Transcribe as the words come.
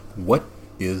What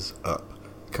is up?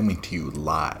 Coming to you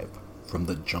live from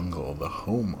the jungle, the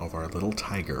home of our little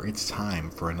tiger. It's time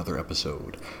for another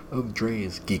episode of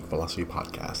Dre's Geek Philosophy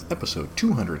Podcast, episode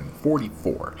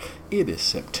 244. It is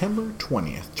September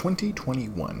 20th,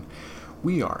 2021.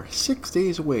 We are 6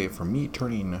 days away from me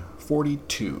turning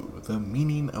 42, the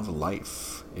meaning of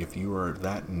life. If you are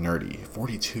that nerdy,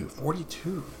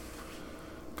 42.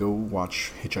 Go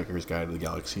watch Hitchhiker's Guide to the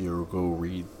Galaxy or go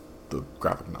read the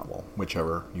graphic novel,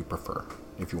 whichever you prefer,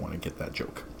 if you want to get that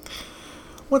joke.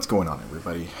 What's going on,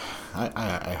 everybody?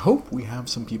 I hope we have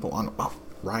some people on. Oh,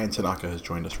 Ryan Tanaka has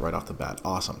joined us right off the bat.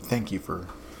 Awesome. Thank you for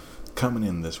coming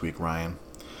in this week, Ryan.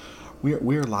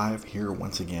 We're live here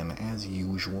once again, as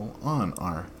usual, on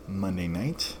our Monday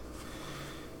night.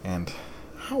 And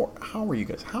how are you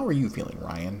guys? How are you feeling,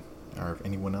 Ryan? Or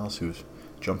anyone else who's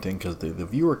jumped in? Because the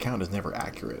viewer count is never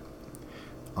accurate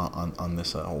on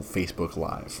this whole Facebook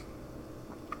Live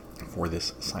for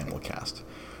this simulcast.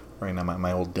 Right now,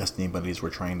 my old Destiny buddies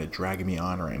were trying to drag me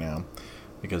on right now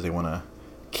because they want to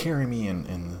carry me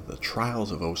in the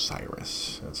Trials of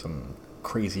Osiris. It's some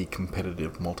crazy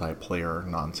competitive multiplayer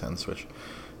nonsense, which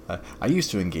I used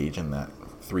to engage in that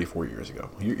 3-4 years ago.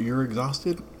 You're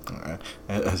exhausted?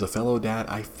 As a fellow dad,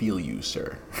 I feel you,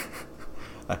 sir.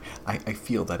 I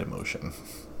feel that emotion.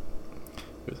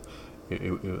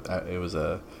 It was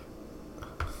a...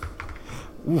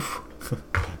 Oof.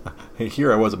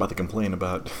 Here I was about to complain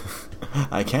about...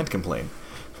 I can't complain.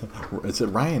 It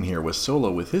said Ryan here was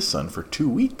solo with his son for 2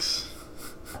 weeks.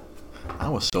 I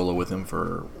was solo with him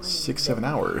for 6-7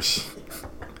 hours.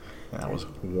 And I was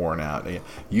worn out.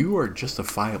 You are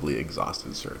justifiably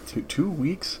exhausted, sir. 2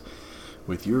 weeks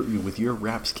with your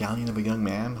rapscallion of a young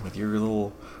man, with your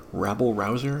little rabble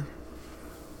rouser.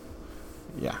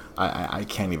 Yeah, I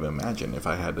can't even imagine if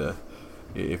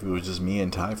it was just me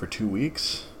and Ty for 2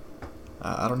 weeks.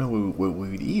 I don't know what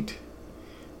we'd eat.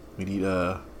 We'd eat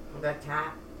the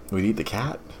cat. We'd eat the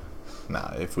cat.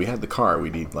 Nah, if we had the car,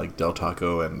 we'd eat like Del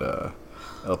Taco and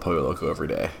El Pollo Loco every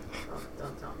day. Oh,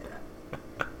 don't tell me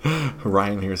that.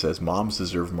 Ryan here says moms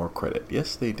deserve more credit.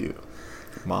 Yes, they do.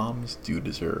 Moms do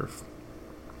deserve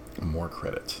more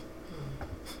credit.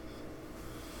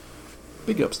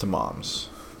 Big ups to moms.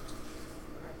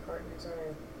 Our partners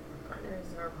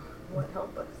are what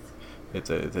help us.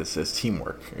 It's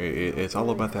teamwork. It's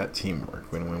all about that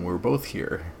teamwork. When we're both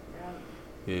here,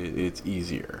 it's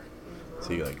easier.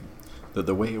 See, like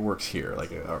the way it works here,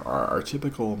 like our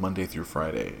typical Monday through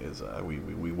Friday is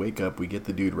we wake up, we get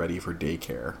the dude ready for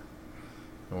daycare,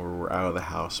 and we're out of the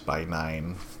house by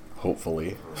 9,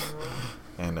 hopefully,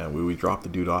 and we drop the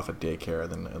dude off at daycare.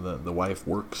 Then the wife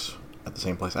works at the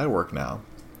same place I work now.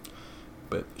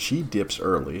 But she dips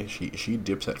early. She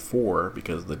dips at 4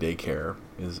 because the daycare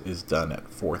is done at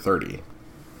 4:30.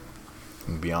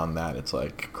 And beyond that, it's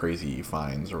like crazy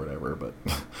fines or whatever. But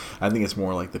I think it's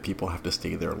more like the people have to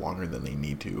stay there longer than they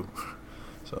need to.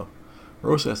 So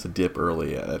Rosa has to dip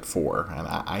early at 4, and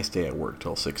I stay at work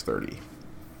till 6:30.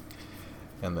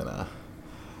 And then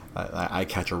I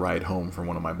catch a ride home from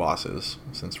one of my bosses,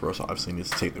 since Rosa obviously needs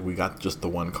to take we got just the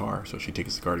one car, so she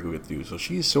takes the car to go get the dude. So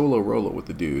she's solo rolo with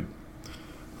the dude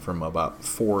from about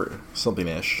 4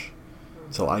 something-ish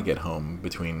till I get home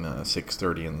between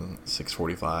 6:30 and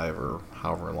 6:45, or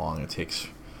however long it takes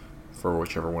for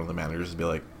whichever one of the managers to be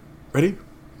like, ready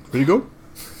to go?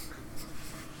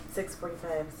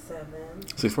 6:45, 7.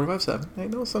 6:45, 7. I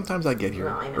know sometimes I get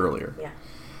here earlier. Yeah.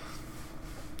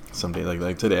 Some day,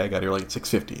 like today, I got here like at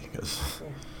 6:50 because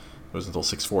it was until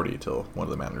 6:40 till one of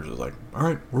the managers was like, all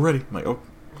right, we're ready. I'm like, oh,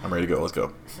 I'm ready to go. Let's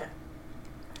go.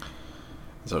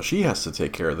 So she has to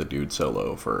take care of the dude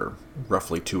solo for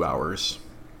roughly 2 hours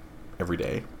every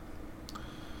day.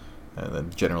 And then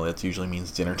generally that usually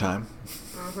means dinner time.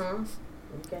 Mm-hmm.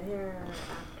 You get here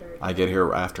after... I get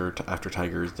here after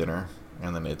Tiger's dinner,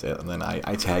 and then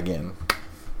I tag in.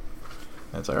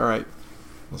 And it's like, all right,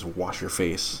 let's wash your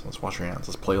face. Let's wash your hands.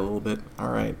 Let's play a little bit. All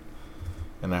right.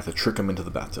 And I have to trick him into the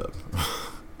bathtub.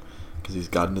 Because he's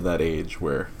gotten to that age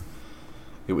where...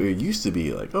 It used to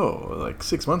be like, oh, like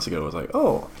 6 months ago, it was like,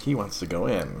 oh, he wants to go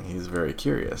in. He's very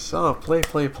curious. Oh, play.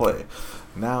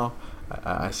 Now,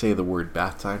 I say the word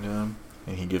bath time to him,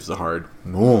 and he gives the hard,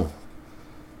 no.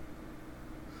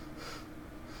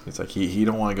 It's like he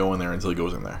don't want to go in there until he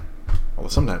goes in there. Although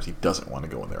sometimes he doesn't want to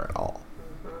go in there at all.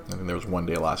 Mm-hmm. And then there was one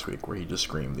day last week where he just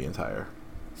screamed the entire...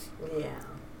 Yeah.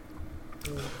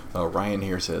 Ryan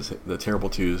here says, the Terrible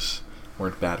Twos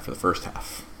weren't bad for the first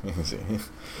half. You can see.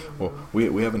 Well,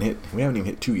 we haven't even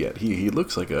hit 2 yet. He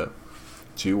looks like a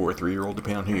 2 or 3 year old,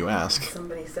 depending on who you ask.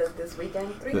 Somebody said this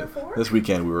weekend 3 or 4. This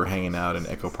weekend we were hanging out in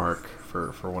Echo Park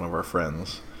for one of our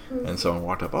friends, and someone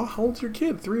walked up, oh, how old's your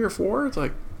kid, 3 or 4? It's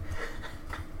like,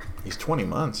 he's 20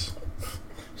 months.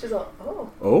 She's all,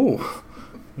 oh. Oh,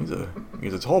 he's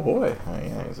a tall boy.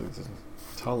 Yeah, he's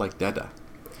tall like Dada.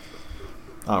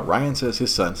 Ryan says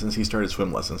his son, since he started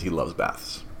swim lessons, he loves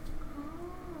baths. Oh,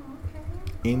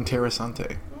 okay.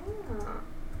 Interessante.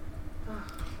 Yeah.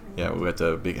 Yeah, we had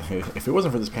to be, if it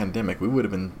wasn't for this pandemic, we would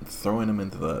have been throwing him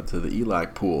into the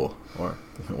ELAC pool, or,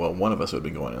 well, one of us would have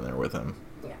been going in there with him.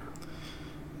 Yeah.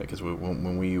 Because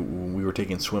when we were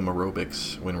taking swim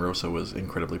aerobics when Rosa was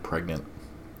incredibly pregnant.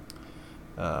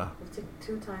 We took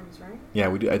 2 times, right? Yeah,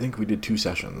 we did. I think we did 2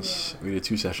 sessions. Yeah. We did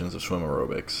 2 sessions of swim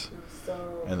aerobics. It was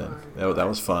so And then fun. that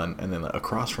was fun. And then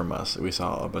across from us, we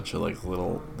saw a bunch of like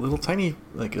little tiny,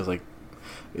 like, it was like,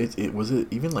 it was it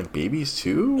even like babies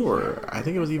too, or I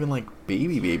think it was even like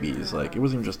babies. Like, it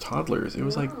wasn't even just toddlers. It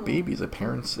was like babies. Like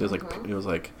parents. It was like it was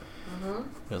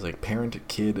like parent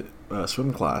kid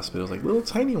swim class, but it was like little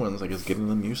tiny ones. Like, it's getting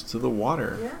them used to the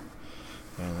water. Yeah.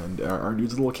 And our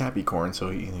dude's a little Capricorn,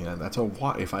 so that's a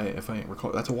if I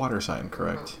recall, that's a water sign,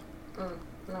 correct? No,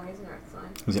 he's an earth sign.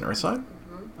 He's an earth sign?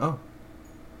 Mm-hmm. Oh.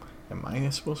 Am I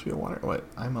supposed to be a water? What?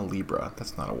 I'm a Libra.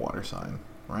 That's not a water sign,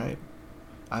 right?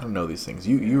 I don't know these things.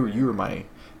 You were my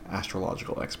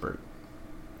astrological expert.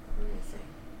 Let me see.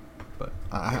 But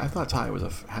I thought Ty was a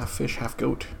half fish, half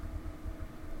goat.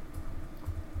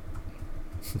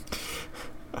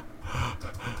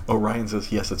 Orion says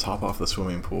he has to top off the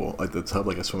swimming pool, like the tub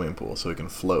like a swimming pool, so he can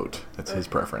float. That's his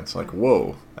preference. Like,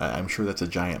 whoa. I'm sure that's a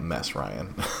giant mess,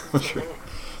 Ryan. I'm sure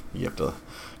you have to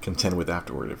contend with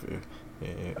afterward if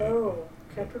Oh,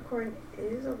 Capricorn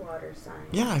is a water sign.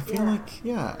 Yeah, I feel like,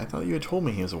 I thought you had told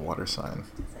me he was a water sign.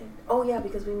 Oh, yeah,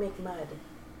 because we make mud.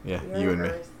 Yeah, You're you and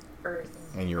earth,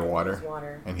 me. And you're water. He's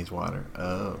water. And he's water. Oh.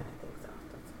 Yeah, I think so.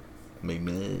 That's Make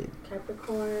mud.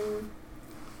 Capricorn,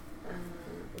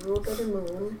 ruled by the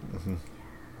moon. Mm-hmm.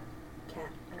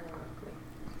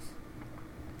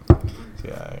 Wait.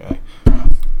 Yeah,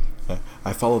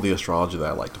 I follow the astrology that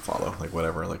I like to follow. Like,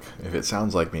 whatever. Like, if it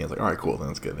sounds like me, it's like, all right, cool, then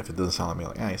it's good. If it doesn't sound like me,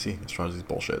 like, I see, astrology's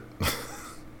bullshit.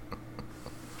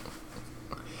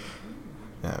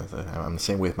 Yeah, I'm the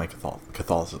same way with my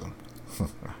Catholicism.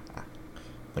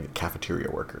 Like a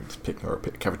cafeteria worker, just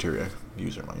cafeteria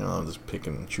user. Like, I'll just pick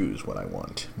and choose what I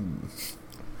want.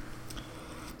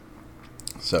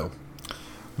 So,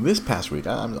 this past week,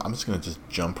 I'm just gonna just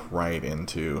jump right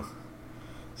into.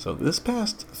 So this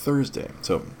past Thursday,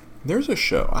 so there's a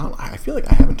show. I feel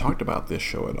like I haven't talked about this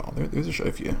show at all. There's a show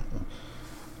if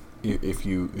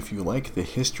you like the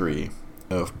history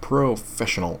of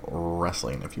professional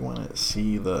wrestling, if you want to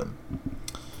see the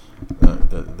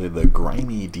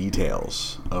grimy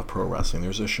details of pro wrestling,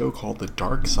 there's a show called The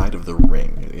Dark Side of the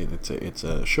Ring. It's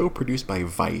a show produced by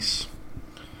Vice.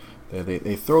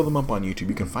 They throw them up on YouTube.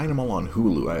 You can find them all on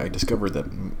Hulu. I discovered that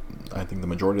I think the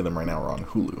majority of them right now are on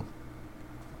Hulu.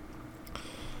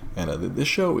 And this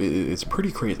show is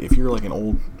pretty crazy. If you're like an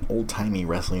old-timey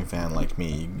wrestling fan like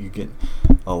me, you get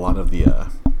a lot of the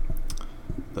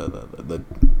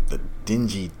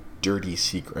dingy, dirty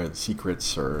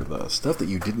secrets, or the stuff that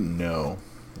you didn't know.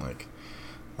 Like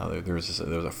there was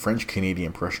a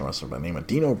French-Canadian professional wrestler by the name of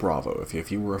Dino Bravo. If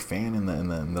you were a fan in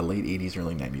the late 80s,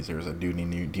 early 90s, there was a dude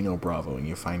named Dino Bravo, and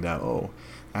you find out,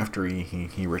 after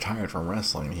he retired from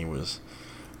wrestling, he was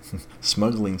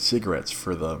smuggling cigarettes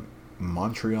for the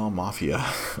Montreal Mafia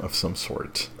of some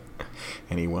sort,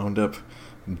 and he wound up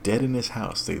dead in his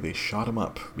house. They shot him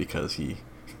up because he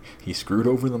screwed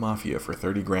over the Mafia for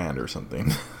 $30,000 or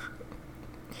something.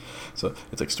 So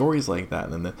it's like stories like that,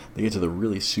 and then they get to the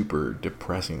really super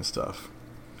depressing stuff,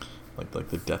 like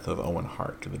the death of Owen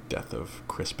Hart, or the death of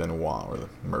Chris Benoit, or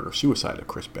the suicide of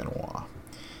Chris Benoit.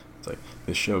 It's like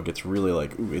this show gets really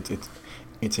like,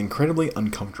 it's incredibly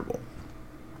uncomfortable.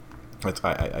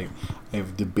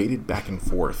 I've debated back and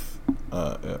forth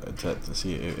to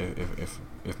see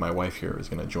if my wife here is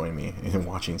going to join me in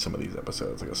watching some of these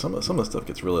episodes. Like some of the stuff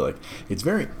gets really like, it's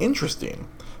very interesting,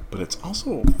 but it's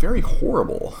also very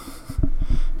horrible.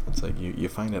 It's like you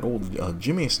find that old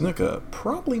Jimmy Snuka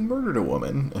probably murdered a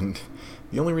woman, and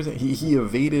the only reason he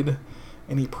evaded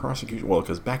any prosecution, well,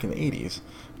 because back in the 80s,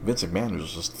 Vince McMahon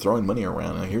was just throwing money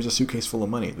around, and here's a suitcase full of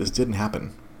money. This didn't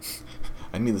happen.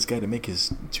 I need this guy to make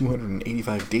his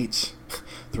 285 dates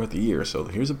throughout the year, so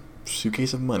here's a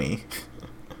suitcase of money.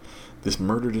 This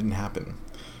murder didn't happen.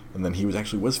 And then he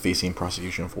was facing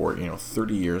prosecution for it,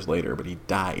 30 years later, but he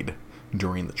died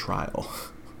during the trial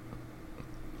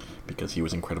because he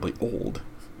was incredibly old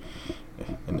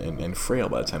and frail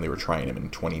by the time they were trying him in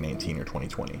 2019 or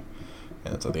 2020.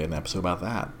 And so they had an episode about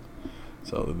that.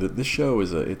 So this show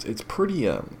is it's pretty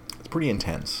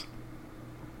intense.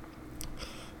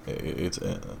 It's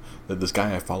this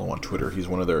guy I follow on Twitter. He's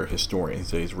one of their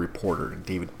historians. He's a reporter,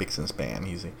 David Bixenspan.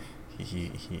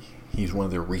 He's one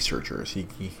of their researchers. He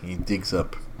digs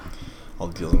up all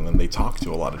the deals, and then they talk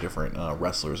to a lot of different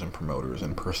wrestlers and promoters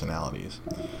and personalities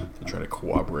to try to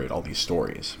corroborate all these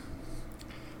stories.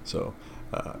 So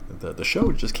the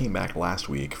show just came back last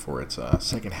week for its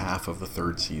second half of the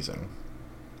third season,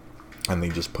 and they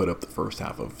just put up the first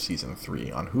half of season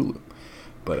 3 on Hulu.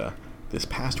 But this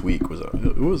past week was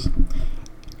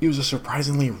a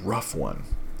surprisingly rough one,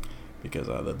 because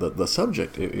the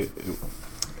subject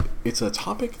it's a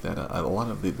topic that a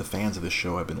lot of the fans of this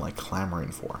show have been like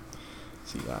clamoring for.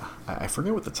 See, I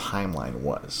forget what the timeline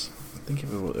was. I think it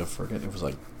was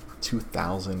like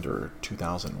 2000 or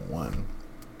 2001.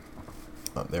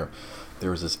 There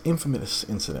was this infamous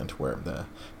incident where the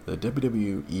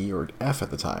WWE, or F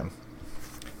at the time,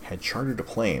 had chartered a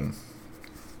plane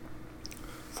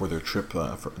for their trip.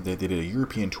 They did a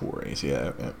European tour. You see,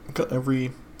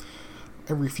 every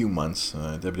few months,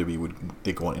 WWE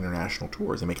they go on international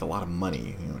tours. They make a lot of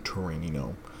money,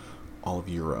 touring, all of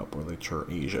Europe, or they tour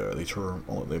Asia.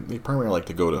 They primarily like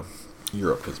to go to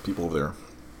Europe because people there,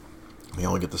 they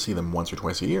only get to see them once or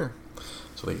twice a year,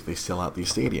 so they sell out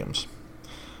these stadiums.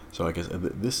 So I guess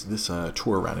this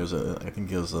tour around, I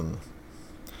think it was in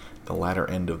the latter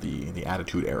end of the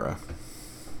Attitude Era,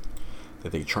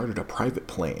 that they chartered a private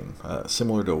plane,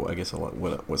 similar to, I guess,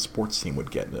 what sports team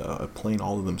would get, a plane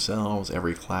all to themselves,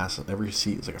 every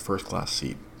seat is like a first class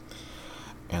seat.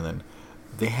 And then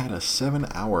they had a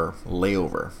 7-hour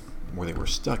layover where they were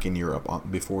stuck in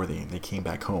Europe before they came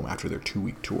back home after their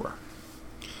 2-week tour.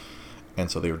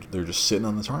 And so they're just sitting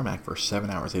on the tarmac for 7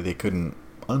 hours. They couldn't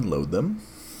unload them.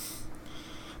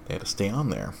 They had to stay on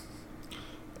there.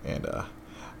 And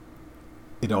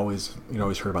you always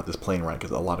heard about this plane ride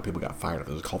because a lot of people got fired. It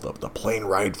was called the plane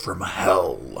ride from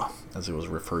hell, as it was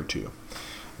referred to.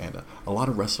 And a lot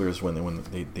of wrestlers, when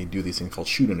they do these things called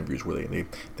shoot interviews, where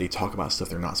they talk about stuff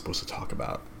they're not supposed to talk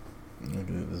about.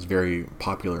 It's very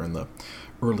popular in the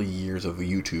early years of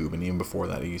YouTube, and even before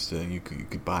that, you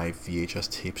could buy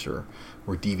VHS tapes or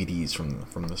DVDs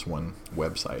from this one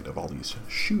website of all these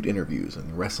shoot interviews.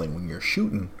 And wrestling, when you're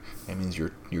shooting, that means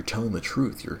you're telling the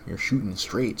truth. You're shooting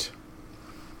straight.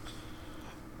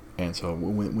 And so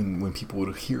when people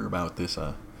would hear about this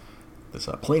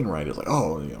plane ride, it's like,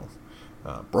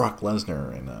 Brock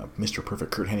Lesnar and Mr.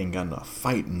 Perfect Kurt Hennig got in a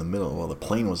fight in the middle while the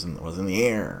plane was in the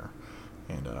air,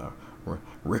 and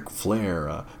Ric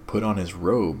Flair put on his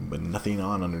robe but nothing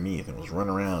on underneath and was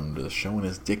running around showing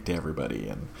his dick to everybody,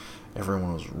 and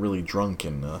everyone was really drunk,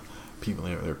 and people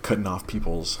they're cutting off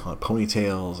people's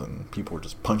ponytails, and people were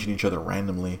just punching each other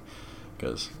randomly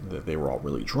because they were all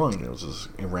really drunk. It was this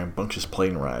rambunctious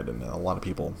plane ride, and a lot of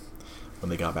people, when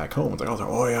they got back home, was like,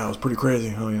 oh yeah, it was pretty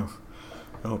crazy. Oh yeah.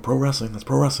 Oh, pro wrestling, that's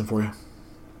pro wrestling for you.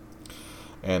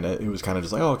 And it was kind of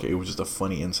just like, okay, it was just a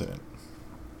funny incident.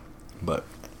 But,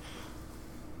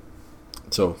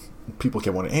 so, people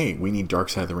kept wondering, hey, we need Dark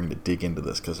Side of the Ring to dig into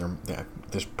this, because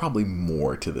there's probably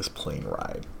more to this plane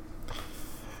ride.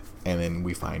 And then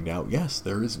we find out, yes,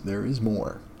 there is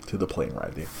more to the plane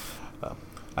ride.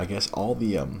 I guess all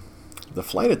the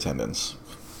flight attendants,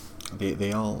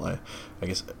 they all, I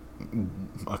guess,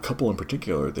 a couple in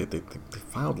particular, they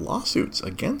filed lawsuits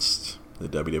against the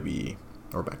WWE,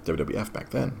 or WWF back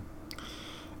then,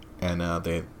 and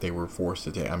they were forced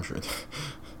to take. I'm sure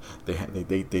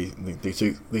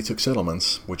they took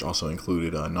settlements, which also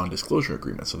included non-disclosure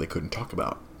agreements, so they couldn't talk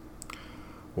about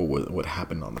what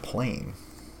happened on the plane.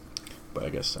 But I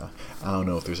guess I don't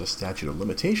know if there's a statute of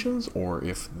limitations, or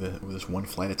if this one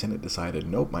flight attendant decided,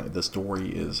 nope, the story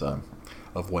is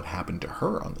of what happened to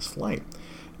her on this flight.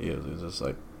 It's just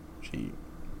like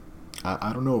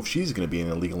I don't know if she's going to be in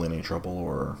any trouble,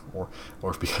 or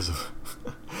if because of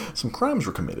some crimes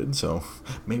were committed. So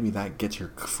maybe that gets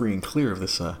her free and clear of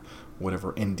this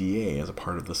whatever NDA as a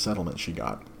part of the settlement she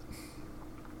got.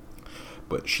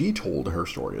 But she told her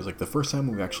story. It was like the first time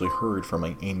we've actually heard from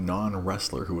a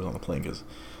non-wrestler who was on the plane, because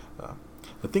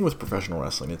the thing with professional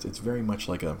wrestling, it's very much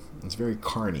like it's very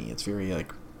carny. It's very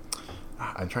like,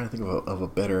 I'm trying to think of a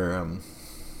better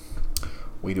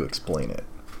way to explain it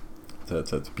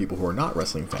to people who are not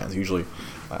wrestling fans. Usually,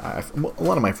 a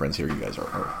lot of my friends here, you guys are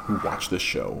who watch this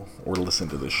show or listen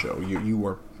to this show. You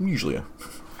are usually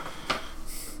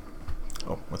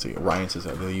let's see. Ryan says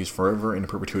that they use forever and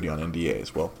perpetuity on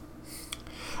NDAs. Well,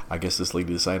 I guess this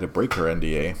lady decided to break her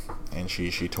NDA, and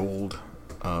she told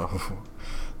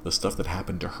the stuff that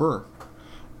happened to her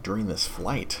during this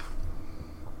flight.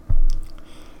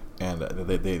 And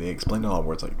they explained it all,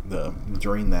 where it's like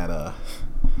during that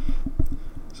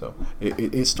So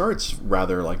it starts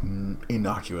rather like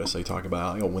innocuous. They talk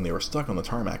about when they were stuck on the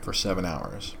tarmac for 7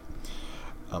 hours.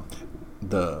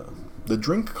 The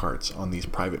drink carts on these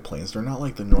private planes, they're not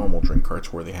like the normal drink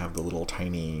carts where they have the little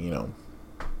tiny,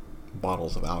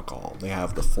 bottles of alcohol. They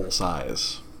have the full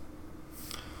size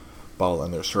bottle,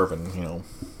 and they're serving,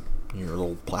 your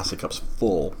little plastic cups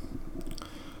full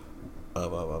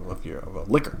of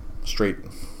liquor, straight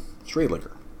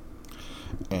liquor.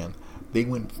 And they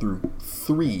went through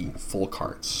 3 full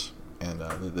carts. And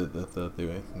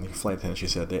the flight attendant, she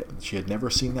said that she had never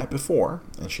seen that before,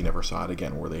 and she never saw it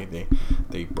again, where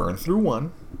they burned through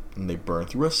one, and they burned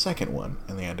through a second one,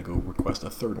 and they had to go request a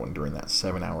third one during that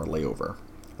 7-hour layover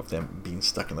of them being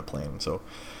stuck in the plane. So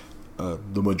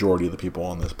the majority of the people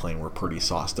on this plane were pretty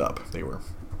sauced up. They were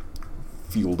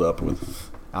fueled up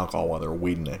with alcohol while they were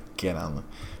waiting to get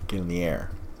in the air.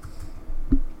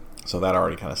 So that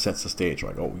already kind of sets the stage.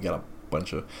 Like, we got a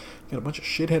bunch of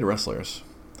shithead wrestlers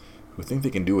who think they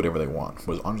can do whatever they want.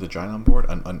 Was Andre the Giant on board?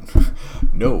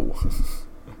 No.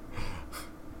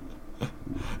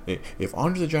 If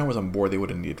Andre the Giant was on board, they would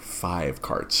have needed 5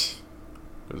 carts.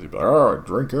 Because he'd be like,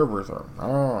 drink everything.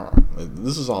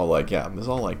 This is all like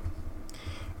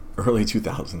early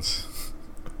 2000s.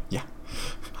 Yeah.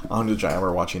 Andre the Giant,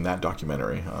 we're watching that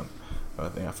documentary on,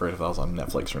 I forget if that was on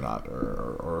Netflix or not,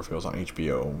 or if it was on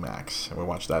HBO Max. And we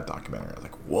watched that documentary. I was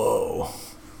like, whoa.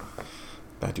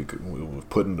 That dude was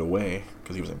putting it away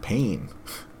because he was in pain.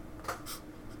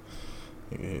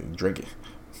 He'd drink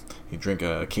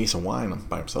a case of wine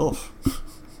by himself.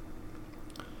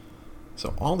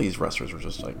 So all these wrestlers were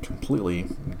just like completely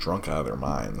drunk out of their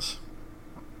minds,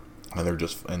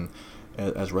 and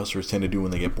as wrestlers tend to do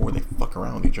when they get bored, they fuck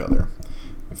around with each other.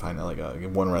 You find out like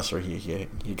one wrestler he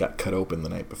got cut open the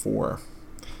night before,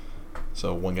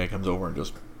 so one guy comes over and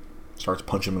just starts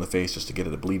punching him in the face just to get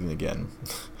it bleeding again.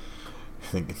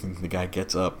 The guy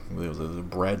gets up.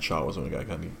 Bradshaw was one guy.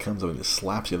 He comes up and just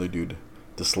slaps the other dude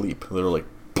to sleep. Literally,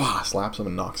 slaps him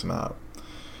and knocks him out.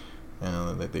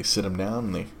 And they sit him down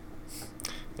and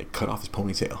they cut off his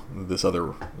ponytail. This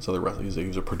other wrestler, he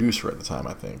was a producer at the time,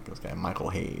 I think. This guy Michael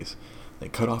Hayes. They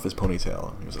cut off his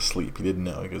ponytail. He was asleep. He didn't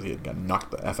know because he had got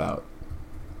knocked the F out.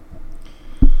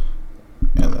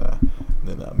 And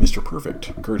then Mr.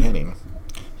 Perfect, Kurt Hennig,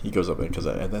 he goes up because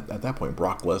at that point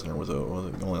Brock Lesnar was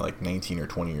only like 19 or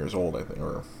 20 years old, I think,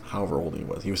 or however old he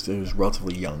was. He was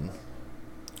relatively young,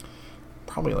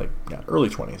 probably like early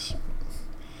 20s.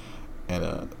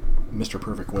 And Mr.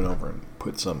 Perfect went over and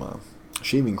put some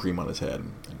shaving cream on his head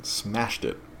and smashed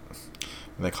it,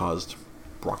 and that caused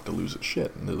Brock to lose his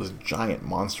shit. And there was this giant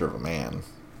monster of a man,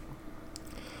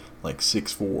 like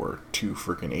 6'4",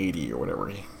 280 or whatever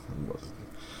he was.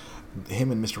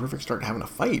 Him and Mr. Perfect start having a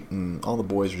fight, and all the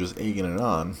boys are just egging it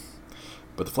on.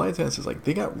 But the flight attendants is like,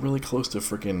 they got really close to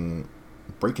freaking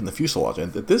breaking the fuselage,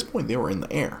 and at this point they were in the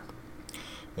air.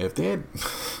 If they had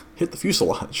hit the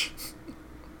fuselage,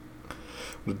 it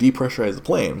would depressurize the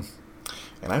plane.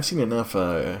 And I've seen enough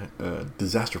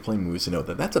disaster plane movies to know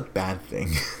that that's a bad thing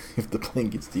if the plane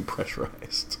gets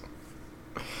depressurized.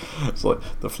 So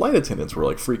like, the flight attendants were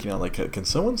like freaking out, like, can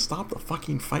someone stop the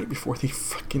fucking fight before they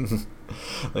fucking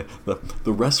like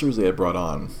the wrestlers they had brought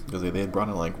on, because they had brought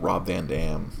in like Rob Van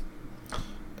Dam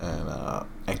and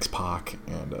X-Pac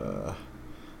and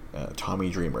Tommy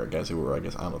Dreamer, guys who were, I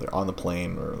guess, I don't know, they're on the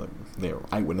plane, or like they were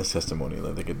eyewitness testimony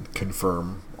that they could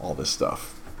confirm all this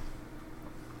stuff.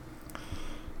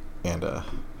 And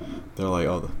they're like,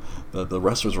 the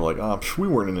wrestlers were like, we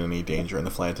weren't in any danger. And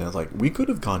the flight attendant's like, we could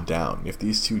have gone down if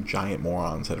these 2 giant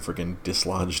morons had freaking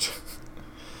dislodged.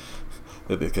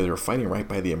 Because they were fighting right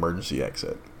by the emergency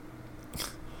exit.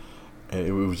 And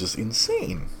it was just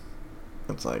insane.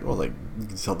 It's like, well, like, you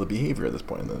can tell the behavior at this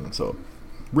point. And then, so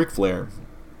Ric Flair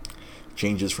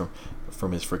changes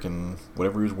from his freaking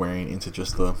whatever he was wearing into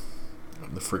just the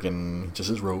freaking, just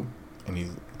his robe. And he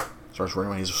starts running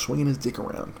around. He's swinging his dick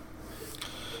around.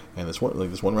 And this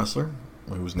one wrestler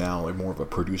who's now like more of a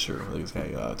producer, like this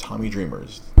guy Tommy Dreamer,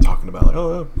 is talking about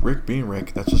like, Rick being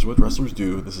Rick. That's just what wrestlers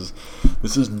do. This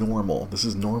is normal. This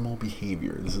is normal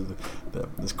behavior.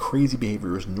 This crazy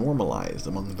behavior is normalized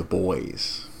among the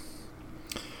boys.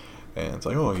 And it's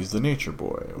like, he's the nature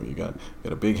boy. You got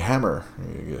a big hammer.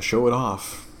 You gotta show it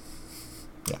off.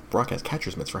 Yeah, Brock has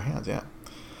catcher's mitts for hands. Yeah,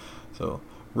 so.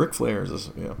 Ric Flair is,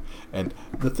 and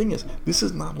the thing is, this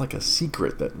is not like a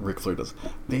secret that Ric Flair does.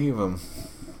 They've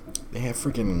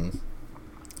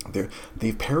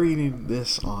parodied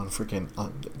this on freaking.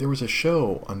 There was a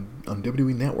show on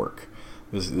WWE Network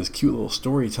this cute little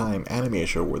story time anime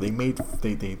show where they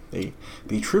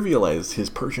trivialized his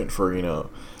penchant for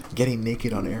getting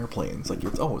naked on airplanes. Like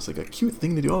it's like a cute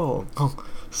thing to do. Oh,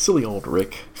 silly old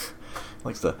Rick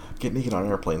likes to get naked on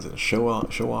airplanes and show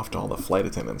off to all the flight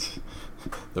attendants.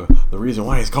 The reason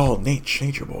why he's called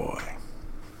Nature Boy.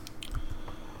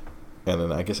 And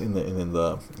then I guess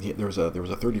there was a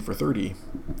 30 for 30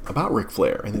 about Ric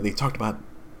Flair, and then they talked about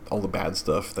all the bad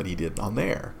stuff that he did on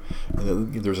there.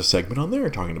 And then there's a segment on there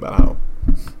talking about how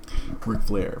Ric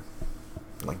Flair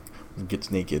gets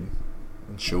naked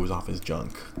and shows off his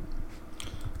junk.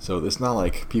 So it's not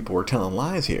like people were telling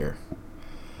lies here.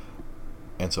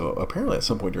 And so apparently at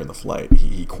some point during the flight,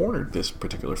 he cornered this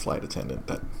particular flight attendant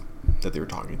that they were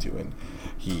talking to, and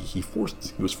he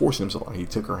was forcing himself. He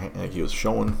took her hand. He was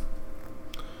showing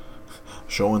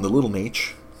the little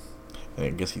Nate, and I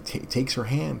guess he takes her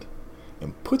hand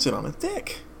and puts it on his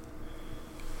dick,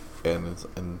 and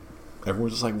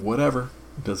everyone's just like, whatever.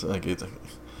 It doesn't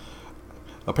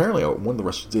apparently one of the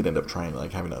wrestlers did end up trying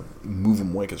having to move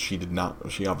him away because she did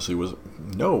not. She obviously was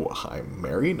I'm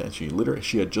married, and she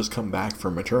had just come back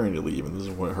from maternity leave, and this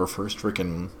is her first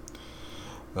freaking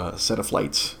set of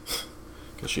flights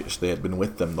because they had been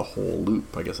with them the whole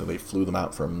loop. I guess they flew them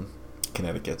out from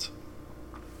Connecticut.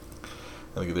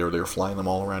 I think they were flying them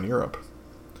all around Europe,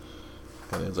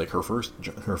 and it's like her first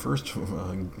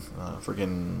freaking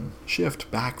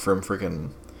shift back from freaking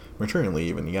maternity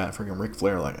leave, and you got freaking Ric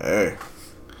Flair like, hey,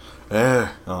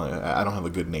 I don't have a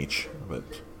good nature, but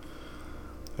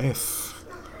hey,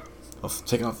 I'll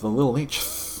take off the little nature,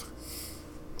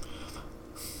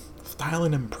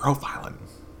 styling and profiling,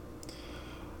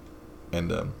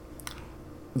 and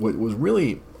what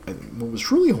was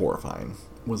truly horrifying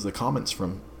was the comments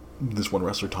from this one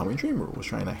wrestler, Tommy Dreamer, was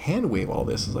trying to hand wave all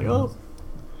this. It's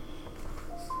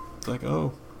like,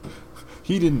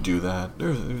 he didn't do that.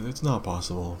 It's not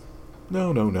possible.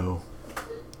 No.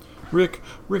 Rick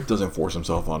doesn't force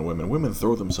himself on women. Women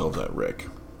throw themselves at Rick.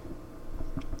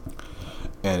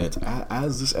 And it's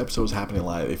as this episode's happening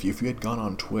live. If you had gone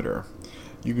on Twitter,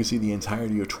 you can see the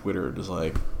entirety of Twitter just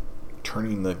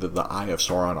turning the eye of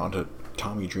Sauron onto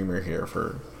Tommy Dreamer here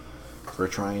for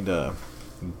trying to,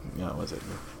 was it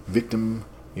victim?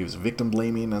 He was victim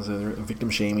blaming, as a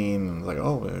victim shaming,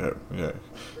 and yeah.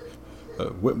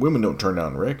 Women don't turn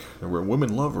down Rick.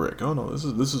 Women love Rick. Oh no,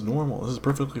 this is normal. This is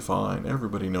perfectly fine.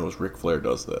 Everybody knows Ric Flair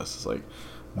does this. It's like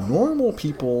normal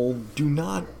people do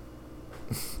not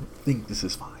think this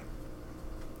is fine.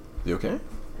 You okay?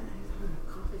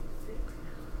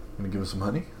 Gonna give us some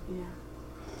honey? Yeah.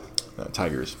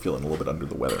 Tiger's feeling a little bit under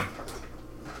the weather.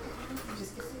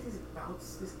 Just gets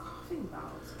these coughing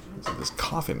bouts. So this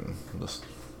coughing,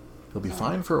 he'll be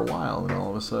fine for a while, and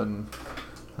all of a sudden,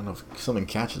 I don't know if something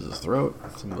catches his throat.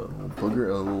 Some of the little booger,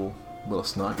 a little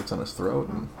snot gets on his throat,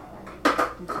 and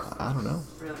I don't know.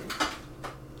 Really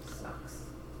sucks.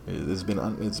 It's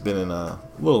been a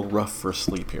little rough for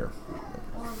sleep here.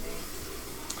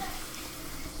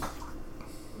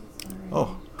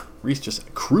 Oh, Reese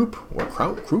just Croup or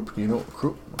Kraut Croup? You know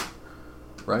Croup?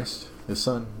 Rice, his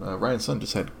son, Ryan's son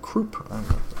just had Croup. I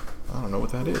don't know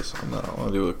what that is. I want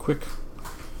to do a quick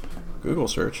Google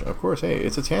search. Of course, hey,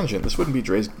 it's a tangent. This wouldn't be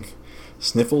Dre's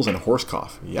sniffles and horse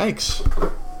cough. Yikes.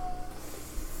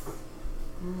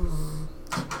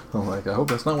 I hope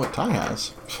that's not what Ty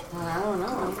has. I don't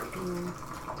know.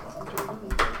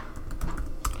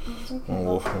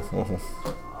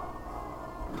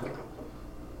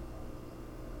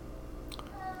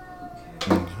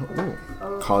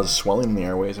 Cause swelling in the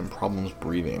airways and problems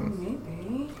breathing.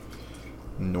 Maybe.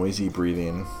 Noisy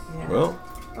breathing. Yeah. Well,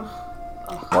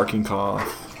 barking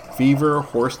cough, fever,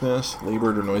 hoarseness,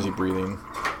 labored or noisy breathing.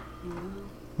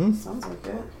 Sounds like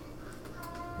it.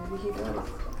 Maybe he does.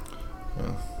 Yeah. I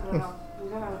don't know. We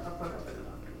gotta put it up in the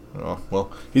doctor. Oh,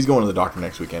 well, he's going to the doctor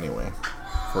next week anyway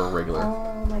for a regular.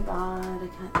 Oh my god, I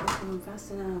can't get him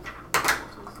fast enough. So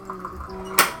sorry,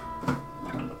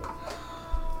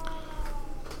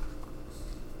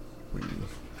 We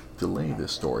delay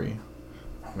this story.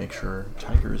 Make sure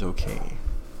Tiger is okay.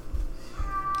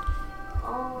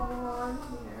 Oh, I'm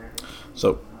here.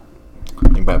 So,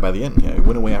 by the end, it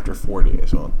went away after 4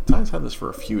 days. Well, Ty's had this for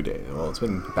a few days. Well, it's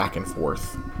been back and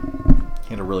forth. He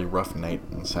had a really rough night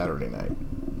on Saturday night.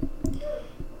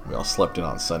 We all slept in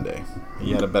on Sunday.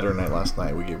 He had a better night last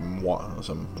night. We gave him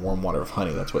some warm water of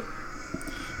honey. That's what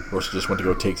Rosa just went to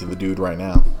go take to the dude right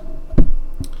now.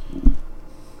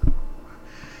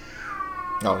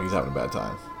 Oh, he's having a bad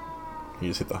time. He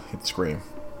just hit the screen.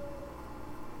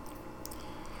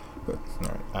 But, all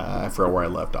right, I forgot where I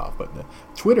left off, but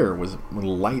Twitter was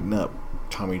lighting up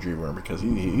Tommy Dreamer because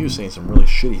he was saying some really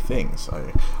shitty things.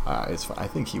 I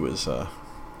think he was.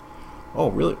 Oh,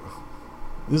 really?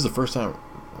 This is the first time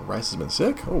Rice has been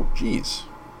sick? Oh, jeez.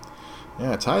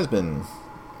 Yeah, Ty's been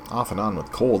off and on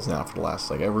with colds now for the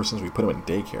last, ever since we put him in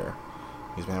daycare.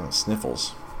 He's been having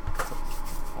sniffles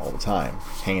all the time,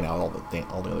 hanging out with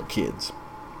all the other kids.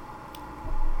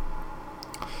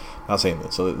 Not saying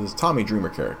this. So this Tommy Dreamer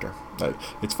character,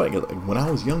 it's funny. When I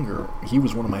was younger, he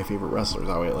was one of my favorite wrestlers.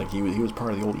 He was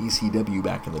part of the old ECW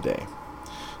back in the day.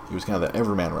 He was kind of the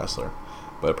Everman wrestler.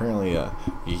 But apparently,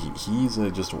 he's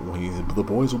the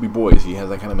boys will be boys. He has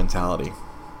that kind of mentality.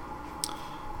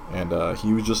 And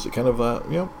he was just kind of,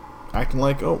 acting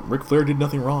like, oh, Ric Flair did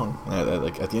nothing wrong.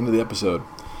 At the end of the episode,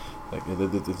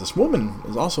 this woman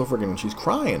is also freaking, she's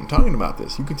crying, talking about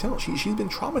this. You can tell she's been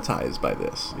traumatized by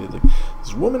this.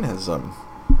 This woman has,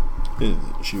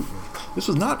 this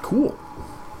was not cool.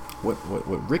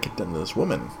 What Rick had done to this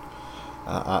woman.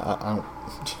 I don't,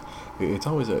 it's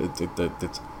always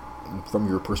it's from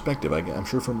your perspective. I'm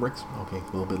sure from Rick's, okay, a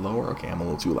little bit lower. Okay, I'm a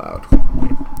little too loud.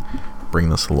 Bring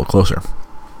this a little closer.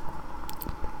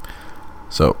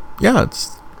 So yeah,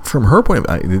 it's from her point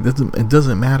of view. It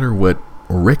doesn't matter what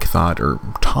Rick thought or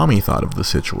Tommy thought of the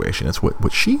situation. It's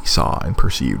what she saw and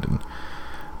perceived. And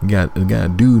you got a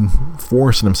dude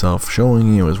forcing himself,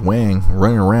 showing you his wang,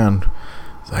 running around.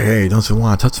 It's like, hey, don't you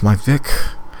want to touch my dick?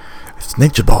 It's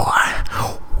Nature Boy.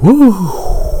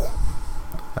 Woo!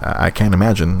 I can't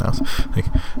imagine.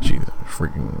 She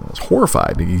freaking was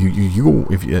horrified.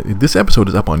 This episode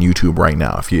is up on YouTube right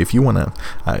now. If you want to,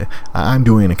 I'm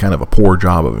doing a kind of a poor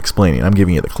job of explaining. I'm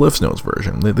giving you the Cliff's Notes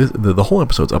version. The whole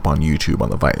episode's up on YouTube on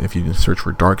the Vite. If you search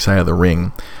for Dark Side of the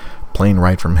Ring, Plane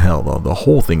Ride from Hell, the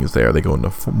whole thing is there. They go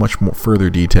into much more further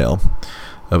detail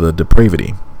of the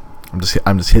depravity. I'm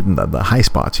just hitting the high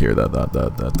spots here.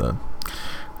 The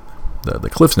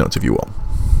Cliff's Notes, if you will.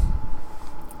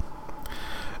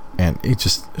 And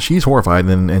she's horrified,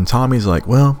 and Tommy's like,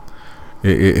 well,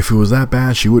 if it was that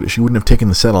bad, she wouldn't have taken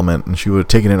the settlement, and she would have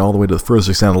taken it all the way to the furthest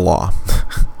extent of the law.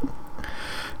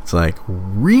 It's like,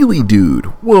 really, dude?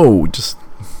 Whoa, just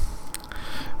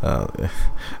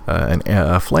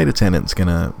a flight attendant's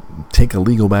gonna take a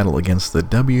legal battle against the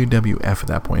WWF at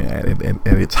that point, at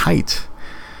its height.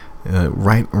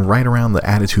 Right around the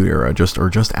Attitude Era, just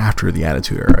after the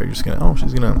Attitude Era. She's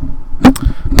gonna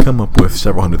come up with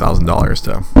several $100,000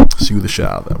 to sue the shit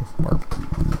out of them.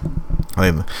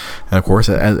 And of course,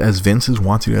 as Vince is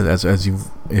wanting,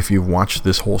 if you've watched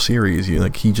this whole series,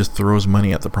 he just throws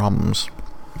money at the problems.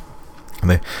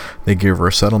 And they give her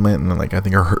a settlement, and I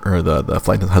think the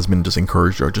flight husband just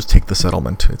encouraged her, just take the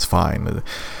settlement, it's fine.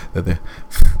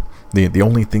 The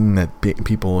only thing that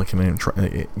people can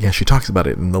try, she talks about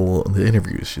it in the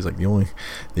interviews. She's like,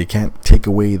 they can't take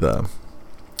away the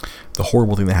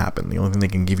horrible thing that happened. The only thing they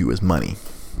can give you is money.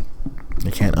 They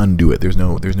can't undo it. There's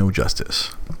no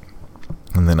justice.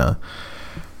 And then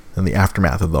the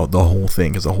aftermath of the whole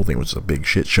thing, because the whole thing was a big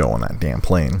shit show on that damn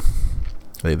plane.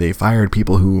 They fired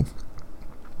people who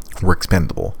were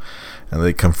expendable, and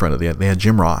they confronted. They had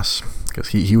Jim Ross, because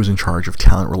he was in charge of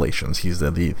talent relations. He's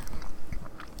the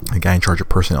guy in charge of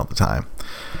personnel at the time.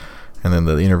 And then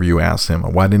the interview asked him,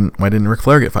 why didn't Ric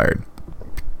Flair get fired?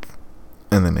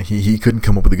 And then he couldn't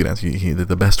come up with a good answer.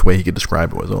 The best way he could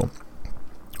describe it was,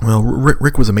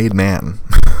 Rick was a made man.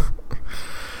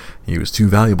 He was too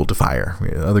valuable to fire.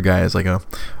 The other guy is like a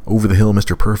over the hill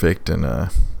Mr. Perfect, and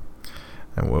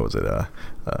what was it?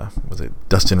 Was it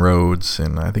Dustin Rhodes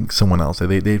and I think someone else?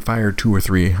 They fired 2 or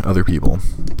 3 other people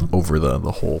over the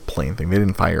whole plane thing. They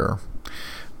didn't fire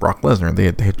Brock Lesnar. They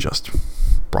had just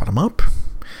brought him up.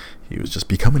 He was just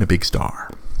becoming a big star.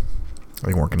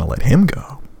 They weren't going to let him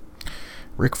go.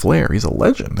 Ric Flair, he's a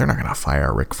legend. They're not going to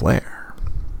fire Ric Flair.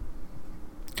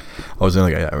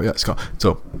 Scott.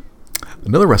 So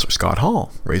another wrestler, Scott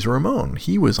Hall, Razor Ramon,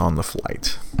 he was on the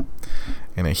flight,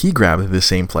 and he grabbed the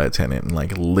same flight attendant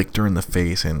and licked her in the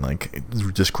face and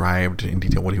described in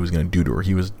detail what he was going to do to her.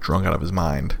 He was drunk out of his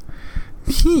mind.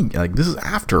 This is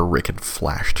after Rick had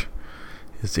flashed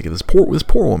his ticket. This poor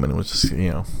woman was just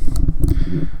a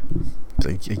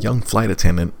young flight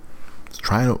attendant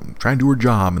trying to do her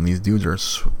job, and these dudes are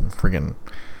friggin'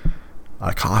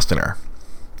 accosting her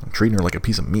and treating her like a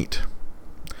piece of meat.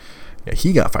 Yeah,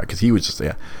 he got fired because he was just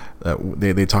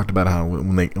they talked about how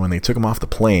when they took him off the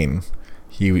plane,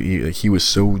 he was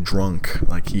so drunk,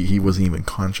 he wasn't even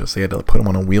conscious. They had to put him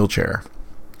on a wheelchair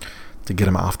to get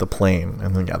him off the plane,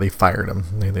 and then they fired him.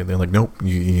 They're like, nope,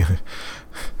 he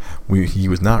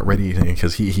was not ready,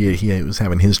 because he was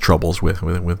having his troubles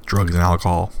with drugs and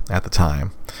alcohol at the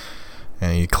time,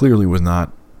 and he clearly was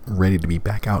not ready to be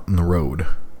back out on the road.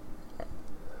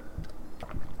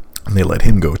 And they let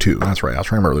him go too. That's right. I was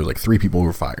trying to remember. There was like 3 people who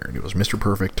were fired. It was Mr.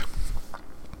 Perfect.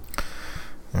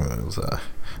 It was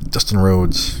Dustin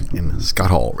Rhodes and Scott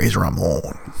Hall, Razor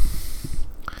Ramon.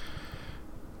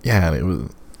 Yeah, it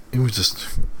was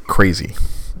just crazy,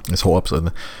 this whole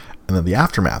episode. And then the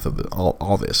aftermath of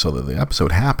all this, so that the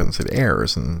episode happens, it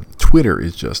airs, and Twitter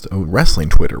is just, wrestling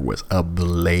Twitter was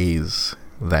ablaze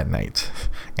that night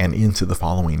and into the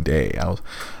following day. I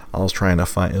was trying to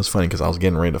find, it was funny because I was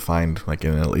getting ready to find like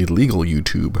an illegal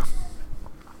YouTube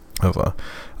of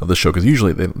the show, because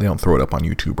usually they don't throw it up on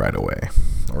YouTube right away,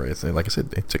 or it's, like I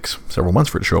said, it takes several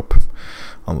months for it to show up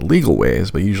on the legal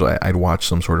ways. But usually I'd watch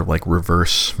some sort of like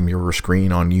reverse mirror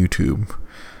screen on YouTube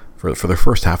for the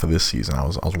first half of this season. I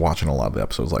was watching a lot of the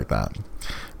episodes like that.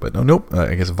 But nope.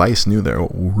 I guess Vice knew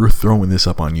that we're throwing this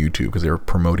up on YouTube because they were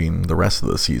promoting the rest of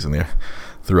the season. They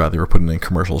were putting in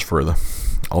commercials for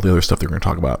all the other stuff they were going to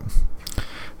talk about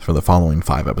for the following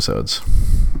 5 episodes.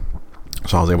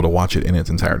 So I was able to watch it in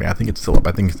its entirety. I think it's still up.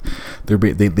 I think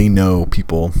they know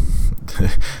people.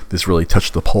 This really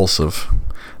touched the pulse of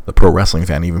the pro wrestling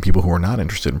fan. Even people who are not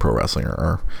interested in pro wrestling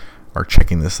are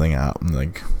checking this thing out and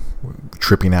like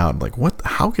tripping out. Like, what?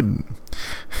 How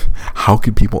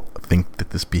could people think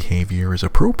that this behavior is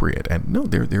appropriate? And no,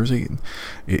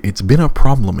 it's been a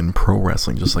problem in pro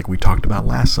wrestling, just like we talked about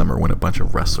last summer when a bunch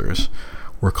of wrestlers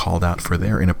were called out for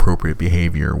their inappropriate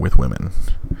behavior with women,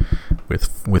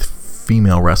 with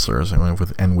female wrestlers,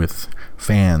 and with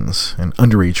fans and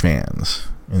underage fans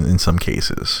in some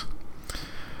cases.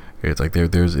 It's like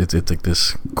it's like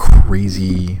this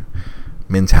crazy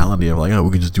mentality of like, oh,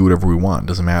 we can just do whatever we want. It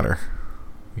doesn't matter.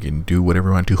 You can do whatever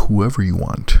you want to whoever you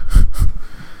want.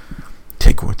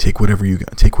 take whatever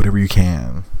you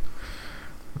can.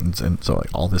 And so like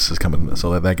all this is coming.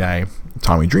 So that guy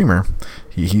Tommy Dreamer,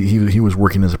 he was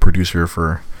working as a producer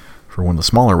for one of the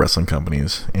smaller wrestling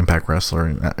companies, Impact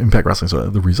Wrestling. So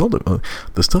the result of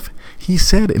the stuff he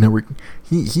said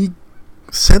he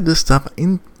said this stuff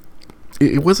in.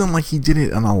 It wasn't like he did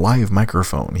it on a live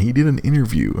microphone. He did an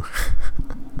interview.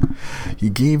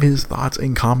 He gave his thoughts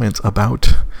and comments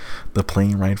about the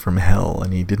plane ride from hell,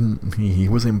 and he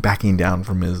wasn't backing down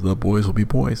from the boys will be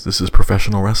boys. This is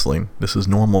professional wrestling. This is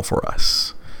normal for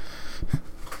us.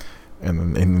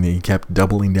 And he kept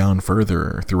doubling down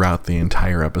further throughout the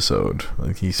entire episode.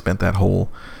 Like, he spent that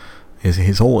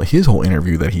his whole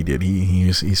interview that he did.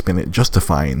 He spent it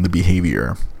justifying the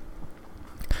behavior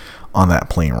on that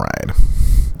plane ride,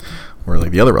 where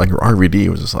like the other, like RVD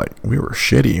was just like, we were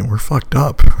shitty, we're fucked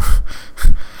up.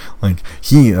 Like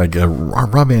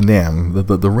Rob Van Dam,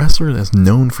 the wrestler that's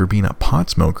known for being a pot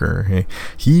smoker,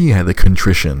 he had the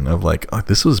contrition of like, oh,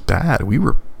 this was bad. We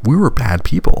were bad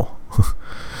people.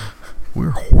 We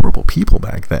were horrible people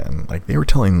back then. Like, they were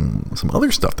telling some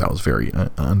other stuff that was very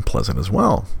unpleasant as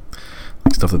well.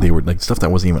 Like stuff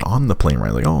that wasn't even on the plane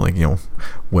ride. Like, oh, like, you know,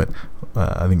 what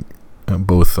I think.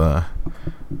 Both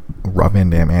Rob Van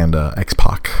Dam and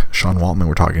X-Pac, Sean Waltman,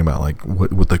 were talking about like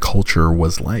what the culture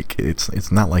was like.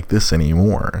 It's not like this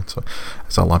anymore. So I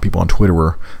saw a lot of people on Twitter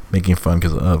were making fun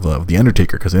because of The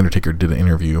Undertaker, because The Undertaker did an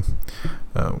interview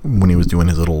when he was doing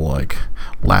his little like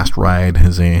last ride,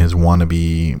 his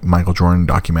wannabe Michael Jordan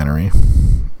documentary.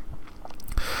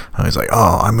 He's like,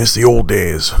 oh, I miss the old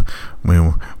days. We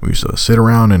used to sit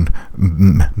around and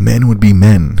men would be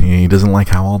men. He doesn't like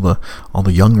how all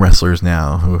the young wrestlers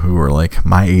now who are like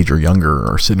my age or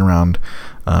younger are sitting around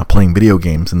playing video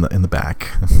games in the back.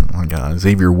 Oh my God,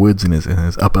 Xavier Woods and his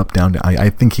up down. I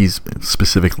think he's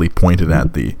specifically pointed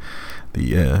at the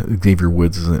Xavier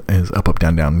Woods' his up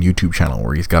down YouTube channel,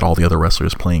 where he's got all the other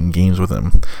wrestlers playing games with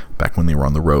him back when they were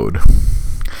on the road.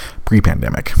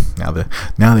 Pre-pandemic. Now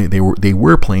they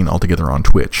were playing all together on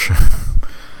Twitch,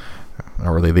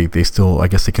 or they still, I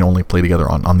guess they can only play together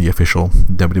on the official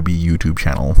WWE YouTube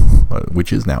channel,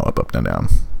 which is now up down.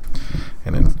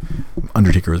 And then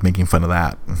Undertaker was making fun of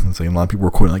that and saying, a lot of people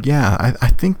were quoting like, yeah, I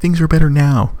think things are better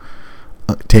now,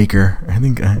 Taker. I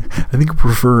think I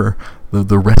prefer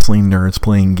the wrestling nerds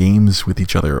playing games with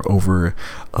each other over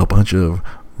a bunch of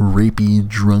rapey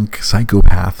drunk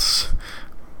psychopaths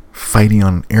fighting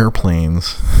on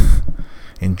airplanes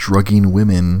and drugging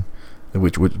women,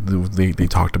 which they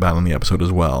talked about in the episode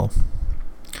as well,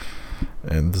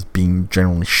 and just being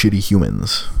generally shitty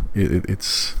humans.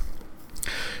 It's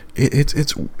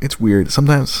weird.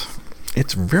 Sometimes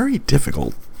it's very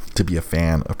difficult to be a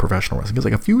fan of professional wrestling, because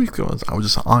like a few weeks ago I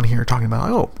was just on here talking about,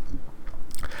 oh,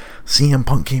 CM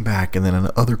Punk came back, and then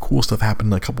other cool stuff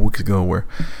happened a couple weeks ago where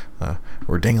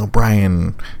Daniel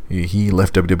Bryan, he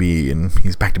left WWE and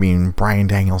he's back to being Bryan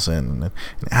Danielson, and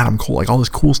Adam Cole. Like, all this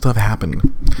cool stuff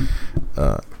happened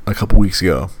a couple weeks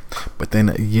ago. But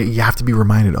then you have to be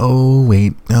reminded, oh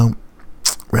wait, no,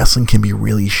 wrestling can be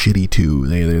really shitty too.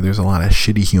 There's a lot of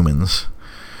shitty humans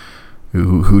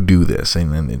who do this,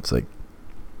 and then it's like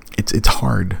it's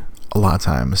hard a lot of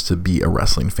times to be a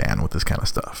wrestling fan with this kind of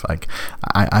stuff. Like,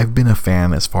 I've been a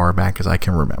fan as far back as I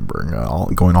can remember,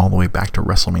 going all the way back to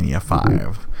WrestleMania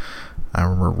 5. I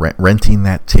remember renting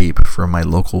that tape from my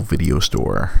local video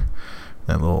store,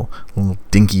 that little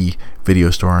dinky video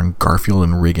store in Garfield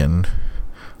and Riggin,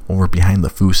 over behind the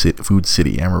Food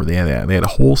City. I remember they had a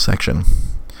whole section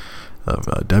of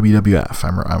WWF. I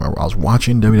remember I was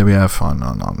watching WWF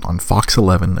on Fox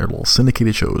 11, their little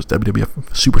syndicated shows, WWF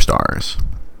Superstars.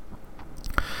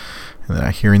 And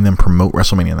then hearing them promote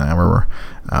WrestleMania, and then I remember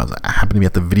I happened to be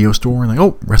at the video store, and like,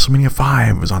 oh, WrestleMania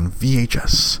 5 is on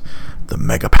VHS. The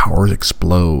mega powers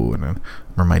explode. And I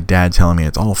remember my dad telling me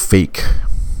it's all fake.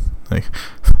 Like,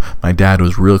 my dad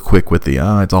was real quick with the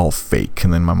it's all fake.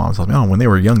 And then my mom told me, when they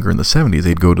were younger in the 70s,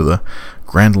 they'd go to the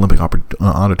Grand Olympic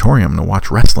Auditorium to watch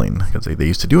wrestling, because they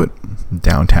used to do it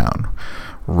downtown.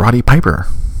 Roddy Piper,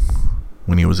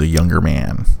 when he was a younger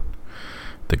man.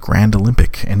 The Grand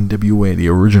Olympic, NWA, the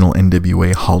original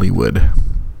NWA Hollywood.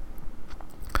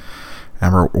 I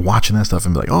remember watching that stuff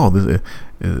and be like, oh,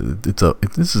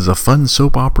 this is a fun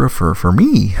soap opera for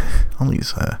me. All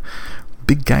these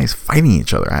big guys fighting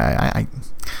each other. I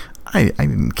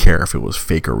didn't care if it was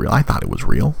fake or real. I thought it was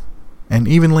real. And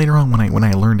even later on, when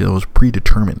I learned it was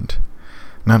predetermined,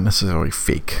 not necessarily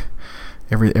fake.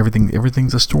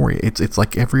 Everything's a story. It's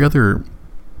like every other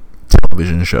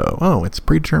television show. Oh, it's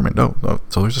predetermined. Oh,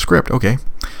 so there's a script. Okay,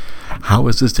 how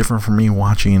is this different from me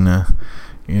watching,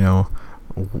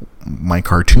 my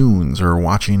cartoons or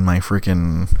watching my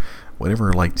freaking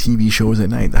whatever, like, TV shows at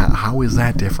night? How is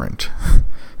that different?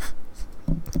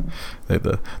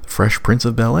 The Fresh Prince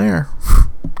of Bel-Air,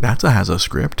 has a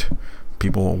script.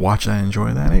 People watch that and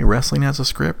enjoy that. Hey, wrestling has a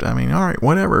script. I mean, all right,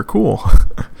 whatever, cool.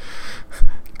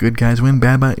 Good guys win,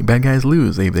 bad guys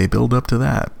lose. They build up to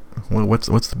that. Well, what's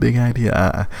the big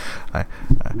idea?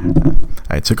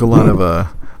 I took a lot of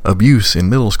abuse in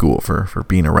middle school for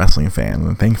being a wrestling fan,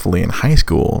 and thankfully in high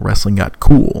school wrestling got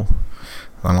cool,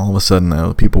 and all of a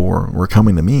sudden people were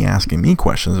coming to me asking me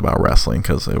questions about wrestling,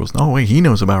 because it was, no way, he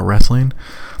knows about wrestling.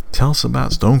 Tell us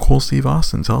about Stone Cold Steve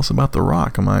Austin. Tell us about The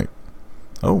Rock. I'm like,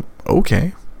 oh,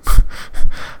 okay.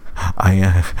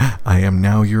 I am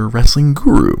now your wrestling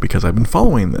guru because I've been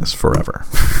following this forever.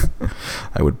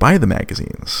 I would buy the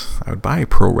magazines. I would buy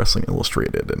Pro Wrestling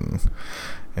Illustrated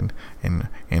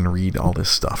and read all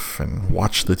this stuff and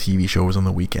watch the TV shows on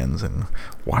the weekends and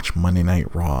watch Monday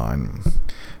Night Raw and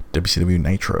WCW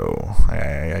Nitro.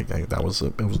 That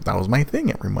was my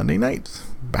thing every Monday night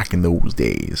back in those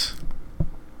days.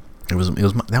 That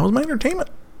was my entertainment.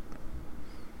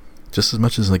 Just as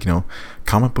much as, like,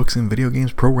 comic books and video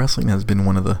games, pro wrestling has been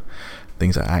one of the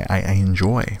things I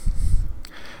enjoy.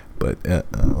 But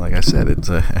like I said, it's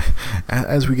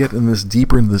as we get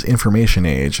deeper into this information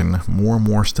age, and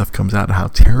more stuff comes out of how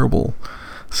terrible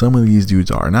some of these dudes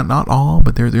are. Not all,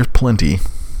 but there's plenty.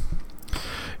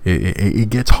 It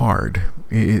gets hard.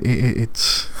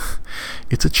 It's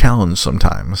a challenge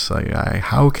sometimes.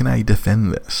 How can I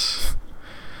defend this?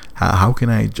 How can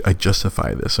I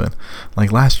justify this?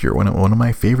 Like last year, one of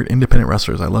my favorite independent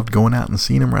wrestlers, I loved going out and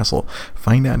seeing him wrestle,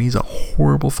 find out he's a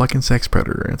horrible fucking sex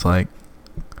predator. It's like,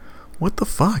 what the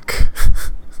fuck?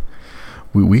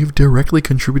 We've directly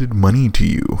contributed money to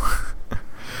you.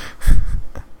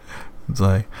 It's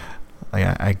like, I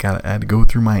had to go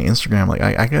through my Instagram. Like,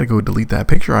 I gotta go delete that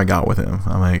picture I got with him.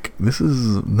 I'm like, this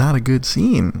is not a good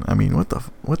scene. I mean, what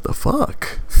the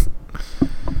fuck?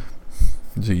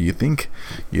 So you think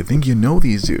you know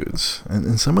these dudes,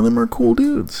 and some of them are cool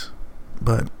dudes,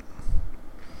 but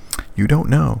you don't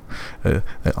know.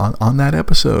 On that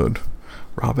episode,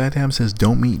 Rob Van Dam says,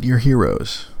 don't meet your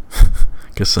heroes,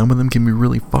 because some of them can be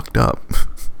really fucked up.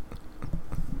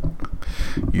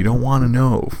 You don't want to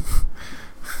know.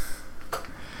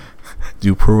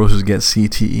 Do pro wrestlers get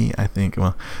CTE? I think,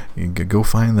 well, you go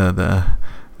find the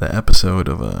episode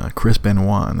of Chris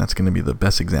Benoit, and that's going to be the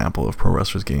best example of pro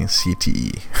wrestlers getting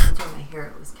CTE. I told my hair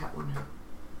it was Catwoman.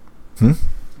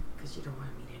 Because you don't want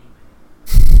to meet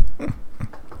anybody.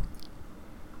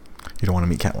 You don't want to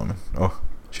meet Catwoman. Oh,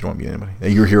 she don't want to meet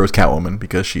anybody. Your hero's Catwoman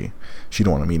because she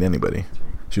don't want to meet anybody.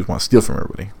 She just wants to steal from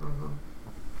everybody.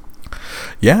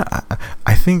 Yeah,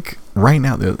 I think right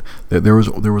now there was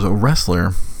a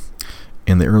wrestler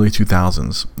in the early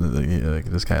 2000s,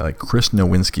 this guy like Chris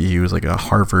Nowinski, he was like a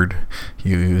Harvard,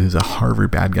 he was a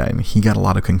Harvard bad guy, and he got a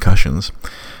lot of concussions,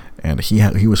 and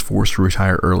he was forced to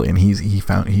retire early, and he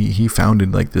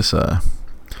founded like this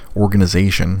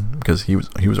organization, because he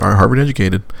was Harvard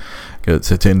educated,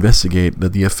 to investigate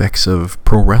the effects of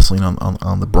pro wrestling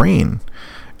on the brain.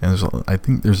 And I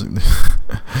think there's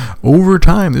over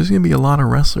time there's gonna be a lot of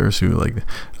wrestlers who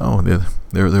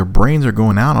their brains are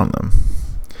going out on them.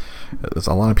 There's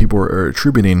a lot of people are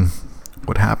attributing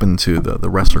what happened to the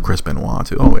wrestler Chris Benoit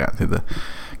to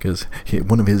because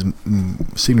one of his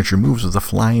signature moves was the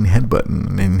flying headbutt,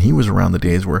 and he was around the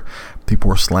days where people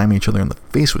were slamming each other in the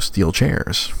face with steel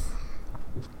chairs.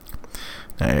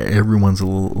 Everyone's a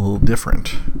little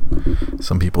different.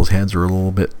 Some people's heads are a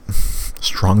little bit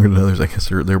stronger than others. I guess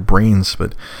their brains,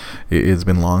 but it's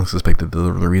been long suspected that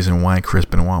the reason why Chris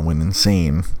Benoit went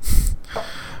insane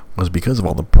was because of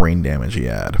all the brain damage he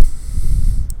had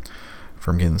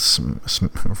from getting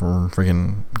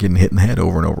getting hit in the head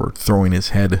over and over, throwing his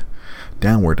head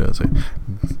downward.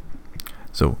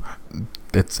 So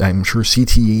I'm sure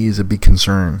CTE is a big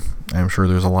concern. I'm sure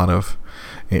there's a lot of,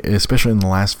 especially in the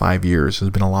last 5 years, there's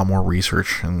been a lot more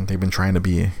research, and they've been trying to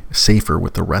be safer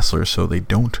with the wrestlers so they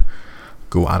don't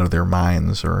go out of their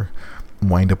minds or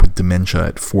wind up with dementia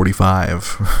at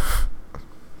 45.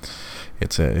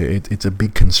 It's a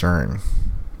big concern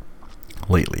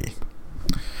lately.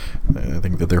 I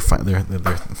think that they're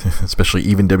especially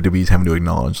even WWE's having to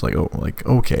acknowledge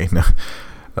okay, now,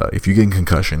 if you get a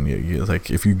concussion,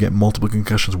 if you get multiple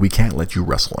concussions, we can't let you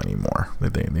wrestle anymore.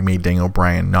 They made Daniel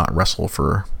Bryan not wrestle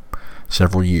for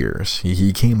several years.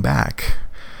 He came back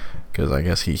because I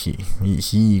guess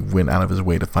he went out of his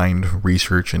way to find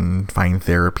research and find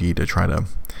therapy to try to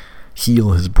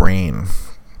heal his brain,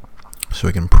 so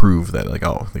he can prove that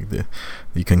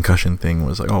the concussion thing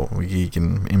was he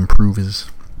can improve his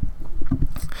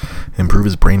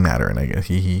brain matter. And I guess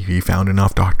he found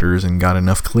enough doctors and got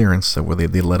enough clearance that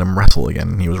they let him wrestle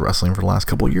again. He was wrestling for the last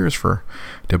couple of years for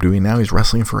WWE. Now he's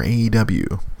wrestling for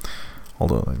AEW.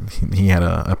 Although he had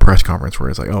a press conference where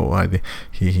it's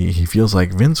he feels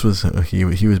like Vince was he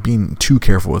was being too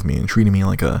careful with me and treating me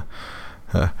like a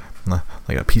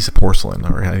piece of porcelain,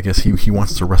 or I guess he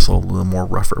wants to wrestle a little more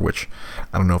rougher, which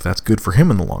I don't know if that's good for him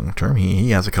in the long term.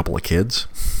 He has a couple of kids.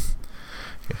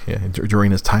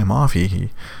 During his time off,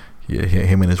 him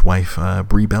and his wife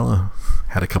Brie Bella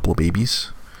had a couple of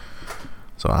babies.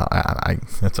 So I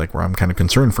that's where I'm kind of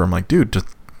concerned for him. Dude, just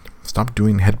stop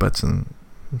doing headbutts and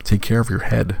take care of your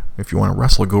head. If you want to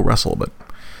wrestle, go wrestle, but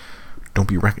don't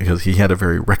be because he had a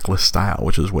very reckless style,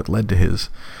 which is what led to his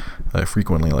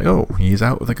frequently he's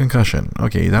out with a concussion.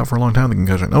 Okay, he's out for a long time with a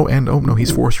concussion. No,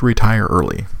 he's forced to retire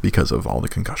early because of all the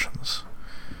concussions.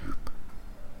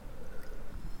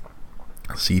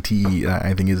 CTE,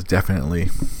 I think, is definitely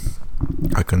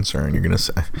a concern. You're gonna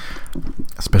say,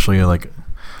 especially a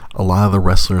lot of the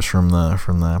wrestlers from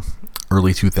the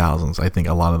early 2000s. I think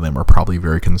a lot of them are probably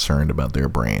very concerned about their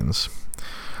brains.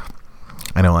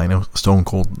 I know Stone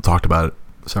Cold talked about it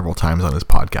several times on his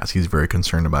podcast. He's very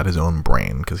concerned about his own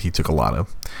brain because he took a lot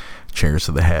of chairs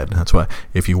to the head. That's why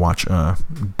if you watch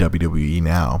WWE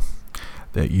now,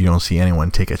 that you don't see anyone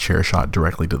take a chair shot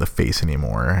directly to the face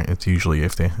anymore. It's usually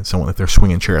if they're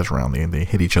swinging chairs around, they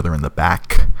hit each other in the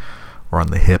back or on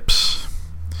the hips.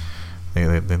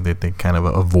 They kind of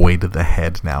avoid the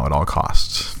head now at all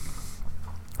costs,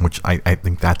 which I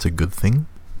think that's a good thing.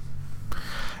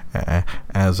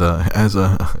 As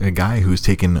a guy who's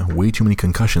taken way too many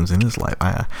concussions in his life,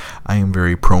 I am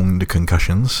very prone to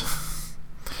concussions.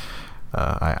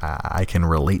 I can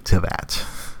relate to that.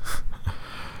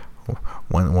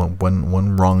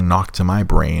 One wrong knock to my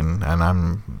brain, and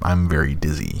I'm very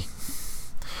dizzy,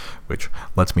 which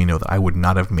lets me know that I would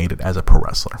not have made it as a pro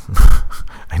wrestler.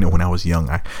 I know when I was young,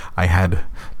 I had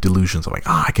delusions of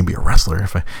I can be a wrestler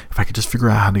if I could just figure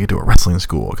out how to get to a wrestling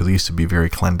school, because it used to be very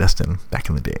clandestine back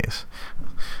in the days.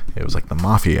 It was like the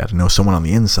mafia. You had to know someone on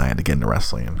the inside to get into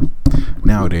wrestling.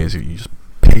 Nowadays, you just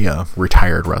pay a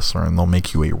retired wrestler and they'll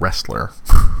make you a wrestler.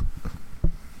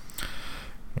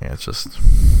 Yeah, it's just,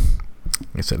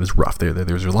 like I said, it's rough.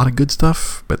 There's a lot of good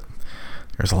stuff, but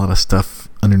there's a lot of stuff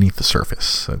underneath the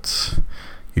surface that's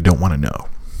you don't want to know.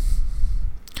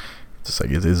 It's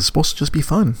it's supposed to just be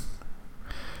fun.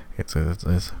 It's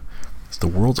the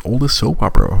world's oldest soap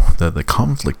opera. The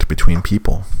conflict between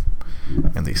people,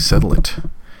 and they settle it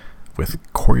with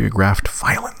choreographed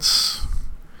violence.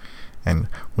 And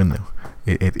when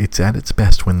it's at its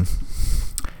best when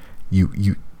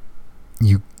you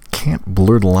can't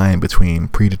blur the line between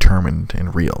predetermined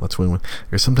and real. That's when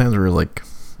there's sometimes where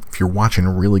if you're watching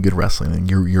really good wrestling and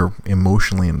you're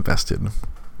emotionally invested,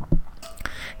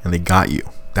 and they got you,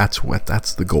 that's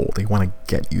the goal. They want to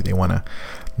get you. They want to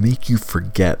make you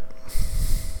forget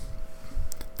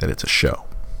that it's a show,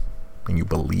 and you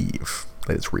believe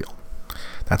that it's real.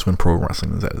 That's when pro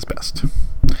wrestling is at its best,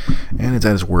 and it's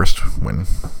at its worst when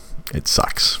it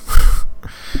sucks.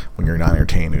 When you're not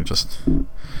entertained,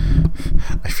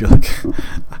 I feel like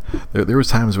there was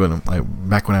times when,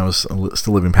 back when I was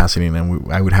still living in Pasadena,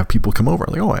 and I would have people come over.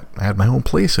 Like, I had my own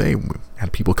place. Hey, we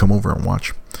had people come over and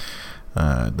watch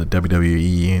the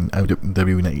WWE and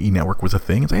WWE Network was a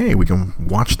thing. It's like, hey, we can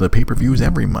watch the pay-per-views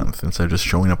every month instead of just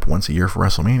showing up once a year for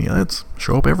WrestleMania. Let's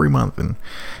show up every month and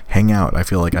hang out. I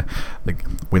feel like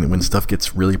when stuff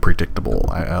gets really predictable,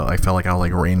 I felt like I was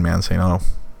like Rain Man saying, "Oh,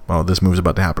 this move's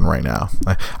about to happen right now."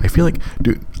 I feel like,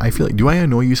 do I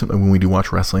annoy you something when we do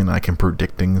watch wrestling and I can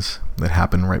predict things that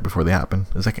happen right before they happen?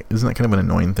 Isn't that kind of an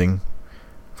annoying thing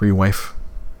for your wife?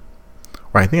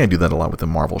 Or I think I do that a lot with the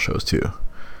Marvel shows too,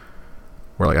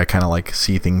 where like I kind of like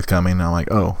see things coming and I'm like,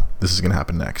 oh, this is gonna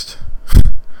happen next.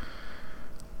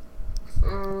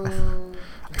 I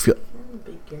feel in the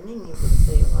beginning you would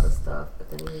say a lot of stuff, but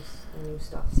then you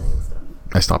stopped saying stuff.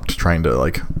 I stopped trying to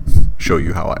like show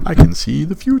you how I can see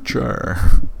the future. Yeah,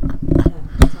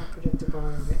 it's not predictable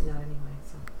and written out anyway.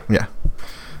 So. Yeah,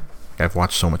 I've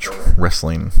watched so much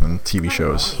wrestling and TV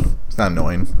shows. Annoying. It's not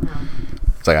annoying. No.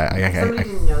 It's like If somebody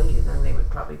didn't know you, then they would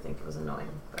probably think it was annoying.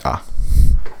 But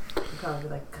you'd probably be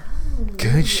like, God,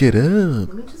 good shit up.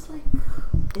 Let me just like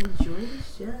enjoy the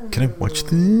show. Can I watch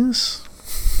this?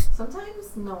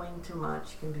 Sometimes knowing too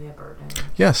much can be a burden.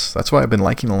 Yes, that's why I've been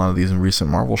liking a lot of these recent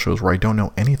Marvel shows where I don't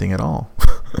know anything at all.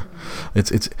 It's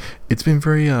been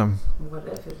very What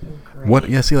if it's been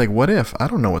great? What if? I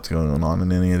don't know what's going on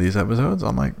in any of these episodes.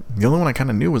 I'm like, the only one I kind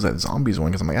of knew was that zombies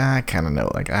one, because I'm like, I kind of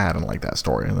know. Like, I don't like that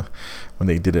story when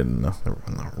they did it in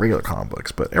the regular comic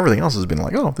books. But everything else has been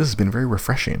like, oh, this has been very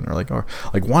refreshing. Or like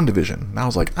WandaVision. And I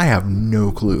was like, I have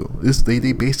no clue.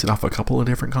 They based it off a couple of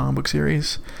different comic book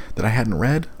series that I hadn't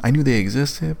read. I knew they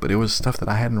existed, but it was stuff that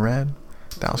I hadn't read.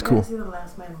 That was cool. See The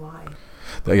Last Man, why?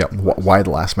 Yeah, why The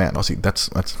Last Man? Oh, see,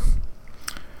 that's.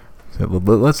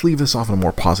 Let's leave this off on a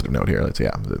more positive note here.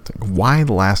 Why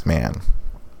The Last Man?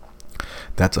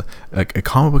 That's a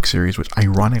comic book series, which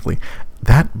ironically,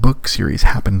 that book series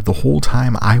happened the whole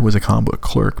time I was a comic book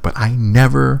clerk, but I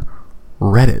never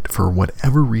read it for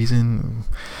whatever reason.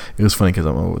 It was funny because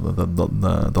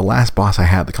the last boss I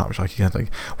had the comic shop, he was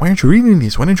like, "Why aren't you reading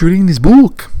these? Why aren't you reading this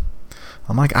book?"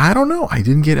 I'm like, I don't know. I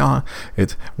didn't get on.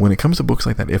 It's when it comes to books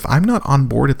like that, if I'm not on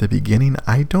board at the beginning,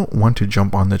 I don't want to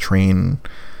jump on the train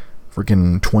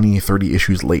freaking 20, 30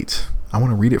 issues late. I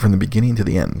want to read it from the beginning to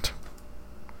the end.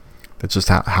 That's just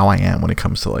how I am when it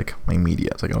comes to like my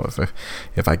media. It's like, oh,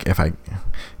 if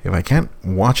I can't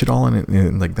watch it all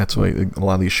and like that's why a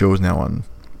lot of these shows now on,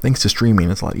 thanks to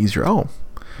streaming, it's a lot easier. Oh,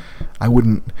 I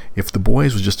wouldn't, if The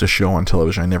Boys was just a show on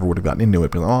television, I never would have gotten into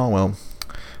it. But oh well,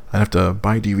 I'd have to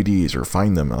buy DVDs or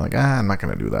find them. I'm like, I'm not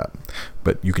going to do that.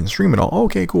 But you can stream it all.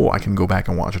 Okay, cool. I can go back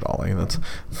and watch it all. Like, that's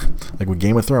like with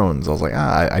Game of Thrones. I was like,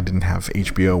 I didn't have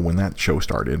HBO when that show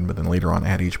started, but then later on I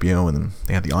had HBO, and then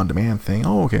they had the on-demand thing.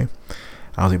 Oh, okay.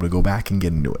 I was able to go back and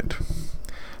get into it.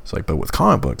 So like, but with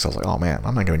comic books, I was like, oh man,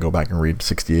 I'm not going to go back and read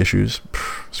 60 issues.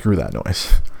 Screw that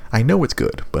noise. I know it's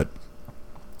good, but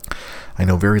I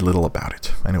know very little about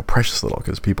it. I know precious little,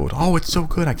 because people would, oh, it's so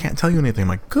good, I can't tell you anything. I'm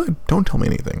like, good, don't tell me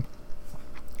anything.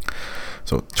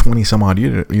 So 20 some odd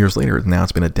years later, now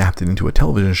it's been adapted into a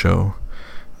television show,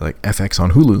 like FX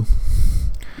on Hulu,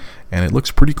 and it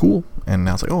looks pretty cool. And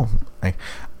now it's like, oh,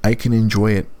 I can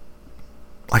enjoy it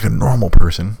like a normal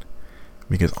person,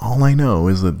 because all I know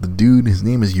is that the dude, his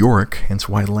name is Yorick, hence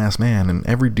why The Last Man, and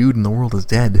every dude in the world is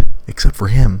dead except for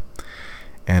him.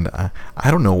 And I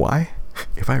don't know why.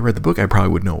 If I read the book, I probably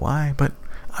would know why, but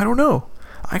I don't know.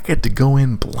 I get to go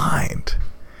in blind.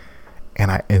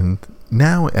 And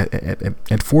now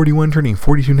at 41, turning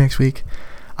 42 next week,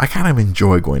 I kind of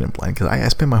enjoy going in blind, because I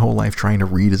spend my whole life trying to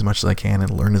read as much as I can and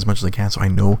learn as much as I can, so I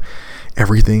know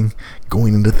everything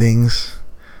going into things.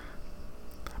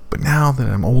 But now that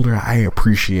I'm older, I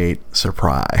appreciate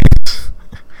surprise.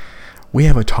 We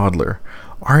have a toddler.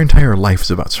 Our entire life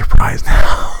is about surprise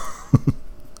now.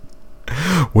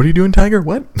 What are you doing, Tiger?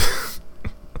 What?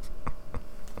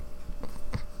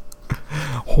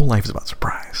 Whole life is about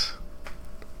surprise.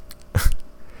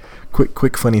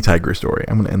 Quick funny tiger story.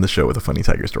 I'm gonna end the show with a funny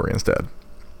tiger story instead.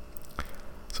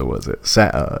 So was it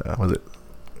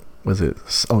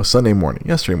Sunday morning,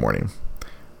 yesterday morning,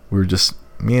 we were just,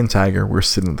 me and Tiger, we were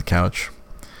sitting on the couch,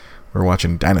 we were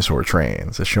watching Dinosaur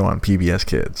Trains, a show on PBS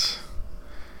Kids,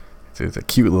 It's a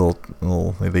cute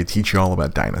little. They teach you all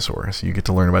about dinosaurs. You get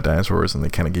to learn about dinosaurs, and they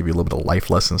kind of give you a little bit of life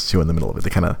lessons too in the middle of it. They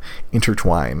kind of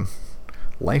intertwine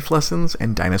life lessons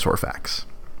and dinosaur facts.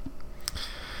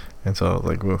 And so,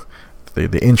 like,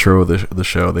 the intro of the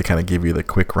show, they kind of give you the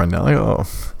quick rundown. Like, oh,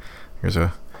 here's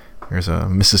a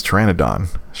Mrs.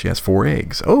 Pteranodon. She has 4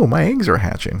 eggs. Oh, my eggs are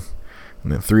hatching.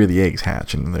 And then 3 of the eggs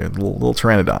hatch, and they're little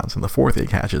pteranodons. And the 4th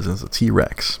egg hatches, and it's a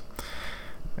T-Rex.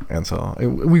 And so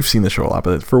we've seen the show a lot,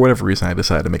 but for whatever reason, I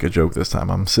decided to make a joke this time.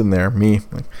 I'm sitting there,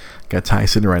 got Ty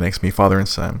sitting right next to me, father and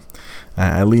son.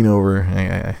 I lean over,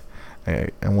 and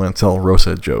I want to tell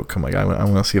Rosa a joke. I'm like, I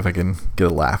want to see if I can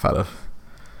get a laugh out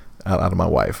of my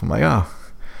wife. I'm like, I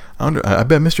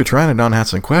bet Mr. Pteranodon had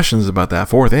some questions about that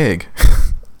 4th egg.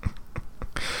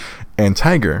 And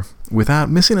Tiger,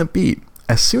 without missing a beat,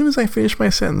 as soon as I finish my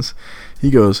sentence, he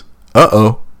goes,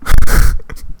 "Uh-oh."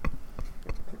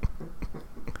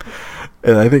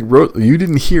 And I think you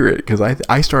didn't hear it because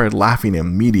I started laughing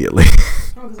immediately.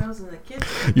 No, because I was in the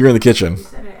kitchen. You're in the kitchen. You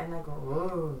said it, and I go,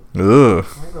 "Whoa." Ugh.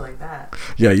 I go like that.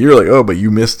 Yeah, you're like, "Oh," but you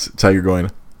missed Tiger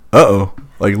going, "Uh-oh."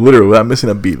 Like, literally, without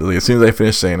missing a beat. Like, as soon as I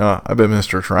finished saying, "Oh, I bet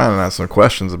Mr. Tron had some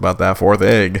questions about that 4th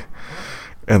egg."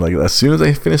 And, like, as soon as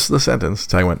I finished the sentence,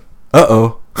 Tiger went,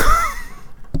 "Uh-oh."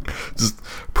 Just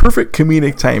perfect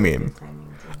comedic timing.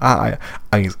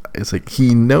 It's like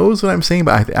he knows what I'm saying,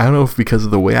 but I don't know if because of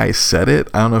the way I said it,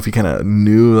 I don't know if he kind of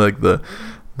knew, like, the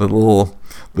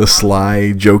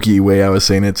sly, jokey way I was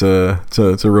saying it to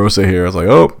Rosa here. I was like,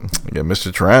 "Oh, yeah,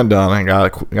 Mr. Pteranodon, I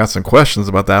got some questions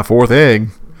about that 4th egg.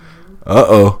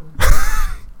 Uh-oh."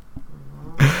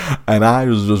 And I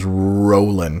was just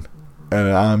rolling.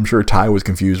 And I'm sure Ty was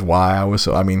confused why I was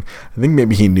so... I mean, I think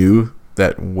maybe he knew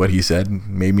that what he said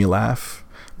made me laugh.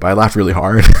 But I laughed really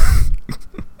hard.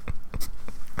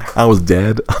 I was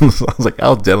dead. I was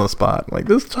dead on the spot. I'm like,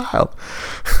 this child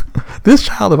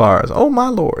of ours, oh my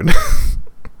Lord,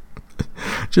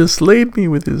 just slayed me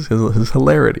with his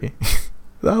hilarity.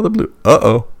 Out of the blue.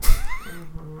 Uh-oh.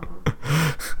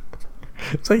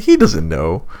 It's like he doesn't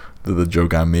know the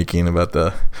joke I'm making about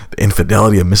the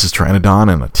infidelity of Mrs.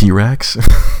 Pteranodon and a T-Rex.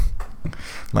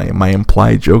 my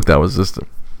implied joke that was just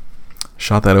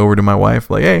shot that over to my wife.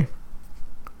 Like, hey,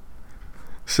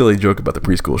 silly joke about the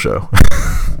preschool show.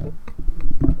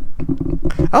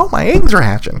 Oh, my eggs are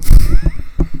hatching.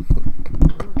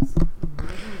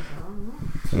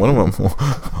 One of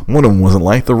them wasn't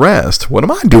like the rest. What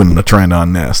am I doing in a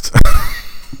Pteranodon nest?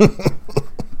 I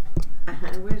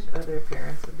wish other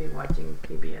parents would be watching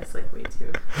PBS like we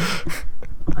do,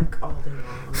 like all day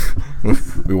long.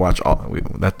 We watch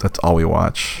that's all we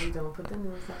watch. We don't put the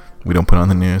news on. We don't put on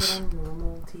the news. We put on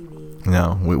normal TV.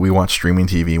 No, we watch streaming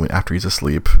TV after he's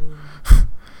asleep. Yeah.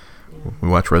 We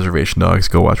watch Reservation Dogs.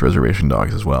 Go watch Reservation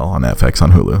Dogs as well on FX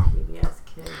on Hulu. PBS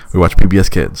Kids. We watch PBS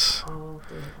Kids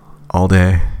all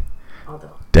day.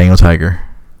 Daniel Tiger.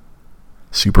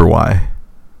 Super Y.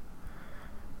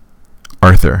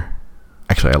 Arthur.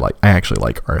 Actually, I actually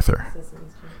like Arthur.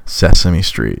 Sesame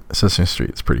Street. Sesame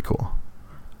Street is pretty cool.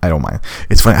 I don't mind.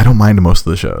 It's funny. I don't mind most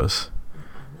of the shows.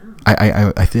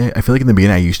 I feel like in the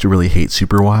beginning I used to really hate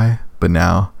Super Y, but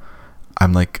now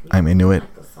I'm into it.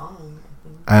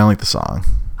 I don't like the song.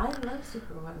 I love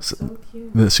Super Y. It's so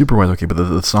cute. The Super Y is okay, but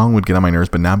the song would get on my nerves.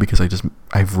 But now because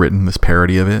I've written this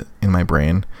parody of it in my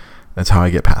brain, that's how I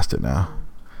get past it now.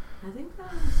 I think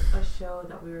that was a show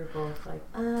that we were both like,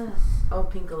 oh,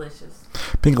 Pinkalicious.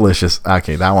 Pinkalicious.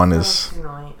 Okay, that one is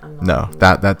annoying. No,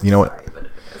 that you know what? Sorry, but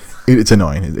It's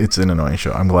annoying. It's an annoying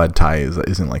show. I'm glad Ty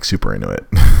isn't like super into it.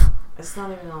 It's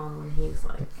not even on when he's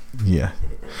like. Yeah,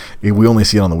 we only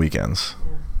see it on the weekends.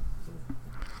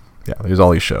 Yeah, there's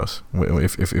all these shows.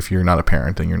 If you're not a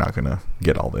parent, then you're not gonna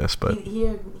get all this. But he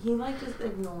like just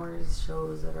ignores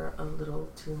shows that are a little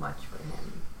too much for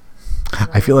him.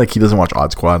 I feel like he doesn't watch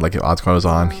Odd Squad. Like if Odd Squad is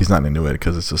on, he's not into it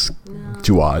because it's just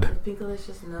too odd.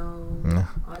 Pinkalicious, no.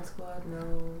 Odd Squad,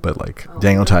 no. But like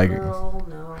Daniel Tiger, Girl,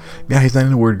 no. Yeah, he's not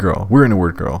into Word Girl. We're into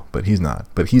Word Girl, but he's not.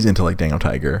 But he's into like Daniel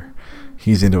Tiger.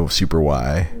 He's into Super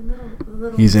Y.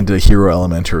 He's into Hero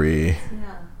Elementary. Yeah.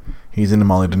 He's into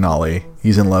Molly Denali.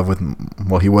 He's in love with,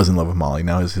 he was in love with Molly.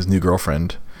 Now his new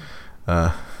girlfriend,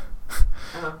 Alma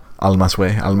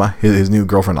Sway. Alma, his new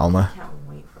girlfriend Alma. I can't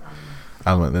wait for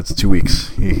Alma. That's 2 weeks.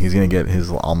 He's gonna get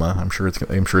his Alma. I'm sure it's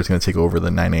gonna take over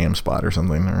the 9 a.m. spot or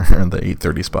something, or the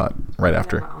 8:30 spot right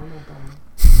after.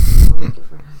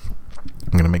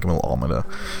 I'm gonna make him a little Alma.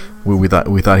 We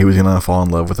thought he was gonna fall in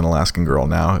love with an Alaskan girl.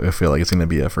 Now I feel like it's gonna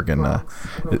be a freaking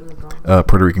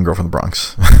Puerto Rican girl from the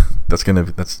Bronx. that's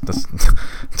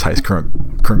Ty's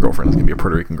current girlfriend is gonna be a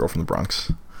Puerto Rican girl from the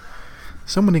Bronx.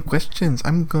 So many questions.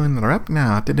 I'm going to rap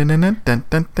now. A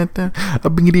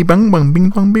bingity bang bang bing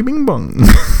bong bing bong.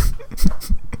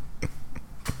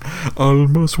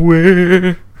 Almost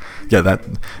where. Yeah,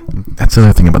 that's the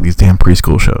other thing about these damn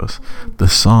preschool shows. The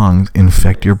songs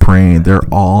infect your brain. They're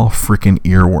all freaking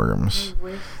earworms.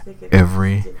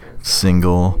 Every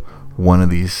single one of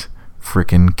these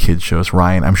freaking kids shows.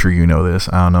 Ryan, I'm sure you know this.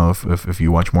 I don't know if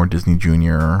you watch more Disney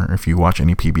Junior, or if you watch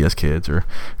any PBS Kids, or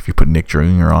if you put Nick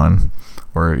Jr. on,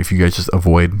 or if you guys just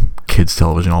avoid kids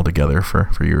television altogether for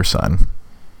your son.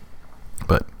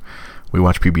 But we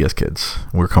watch PBS Kids.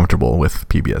 We're comfortable with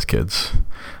PBS Kids.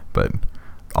 But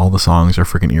all the songs are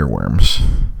freaking earworms.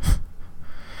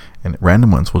 And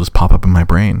random ones will just pop up in my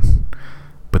brain.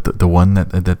 But the one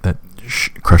that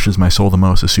crushes my soul the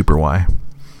most is Super Why.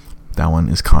 That one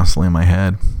is constantly in my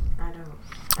head.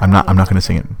 I'm not going to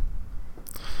sing it.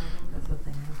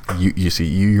 You see,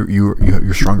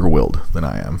 you're stronger willed than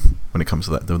I am when it comes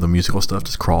to that. The musical stuff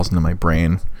just crawls into my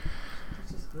brain.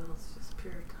 It's just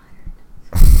pure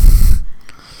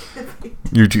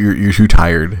tired. You're too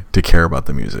tired to care about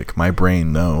the music. My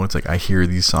brain, no. It's like I hear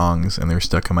these songs and they're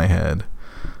stuck in my head.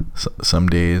 Some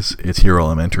days it's Hero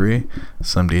Elementary.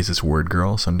 Some days it's Word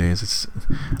Girl. Some days it's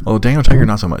Daniel Tiger,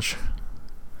 not so much.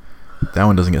 That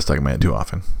one doesn't get stuck in my head too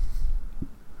often.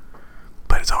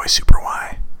 But it's always Super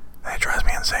Why. That drives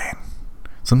me insane.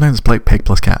 Sometimes it's like Peg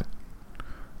plus Cat.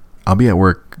 I'll be at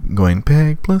work going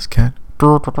Peg plus Cat.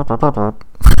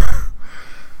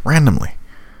 Randomly.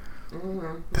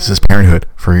 This is parenthood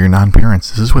for your non-parents.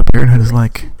 This is what parenthood is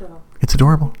like. It's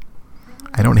adorable.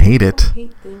 I don't hate it.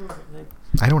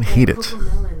 I don't hate it.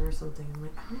 Cocomelon or something. I'm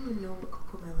like, I don't even know what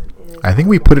Cocomelon is. I think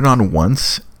we put it on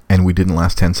once and we didn't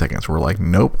last 10 seconds. We're like,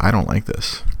 nope, I don't like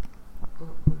this.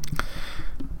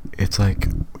 It's like,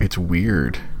 it's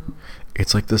weird.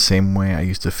 It's like the same way I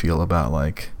used to feel about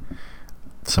like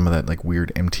some of that like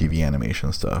weird MTV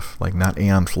animation stuff. Like not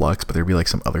Aeon Flux, but there'd be like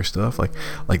some other stuff. Like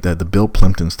the Bill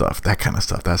Plimpton stuff. That kind of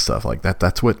stuff. That stuff. Like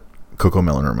that's what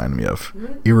Cocomelon reminded me of.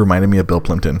 It reminded me of Bill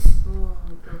Plimpton.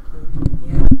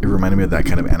 Yeah. It reminded me of that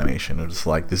kind of animation. It was just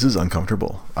like, this is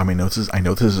uncomfortable. I mean, I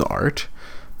know this is art,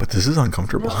 but this is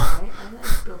uncomfortable. No, I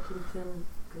like Bill Clinton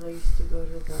because I used to go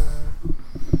to what's it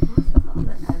called?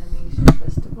 The animation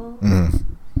festival. What's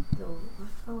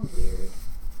called weird?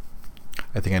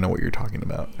 I think I know what you're talking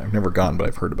about. I've never gone, but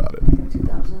I've heard about it.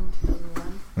 2000,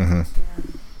 2001. Yeah,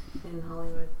 in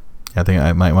Hollywood. I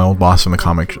think my old boss in the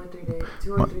comic,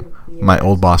 my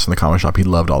old boss in the comic shop, he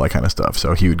loved all that kind of stuff,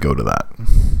 so he would go to that.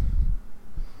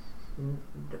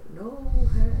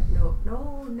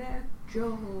 No neck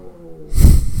Joe.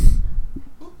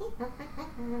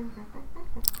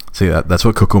 See, that's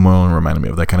what Cocomelon reminded me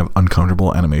of. That kind of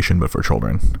uncomfortable animation, but for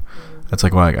children. That's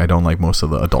like why I don't like most of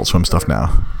the Adult Swim stuff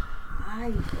now.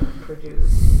 I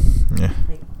produce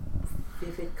like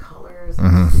vivid colors,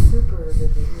 super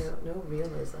vivid, no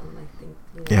realism. I think.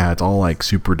 Yeah, it's all like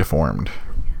super deformed.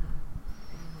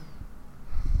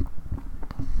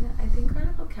 Yeah, I think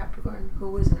Chronicle Capricorn,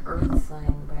 who was an Earth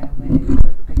sign, by the way,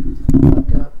 I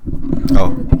looked up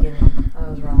in the beginning. I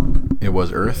was wrong. It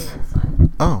was Earth?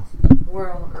 Oh.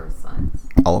 We're all Earth signs.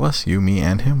 All of us? You, me,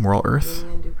 and him? We're all Earth?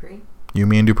 Me and Dupree. You,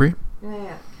 me, and Dupree?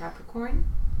 Yeah. Capricorn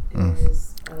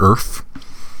is... Earth?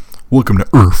 Welcome to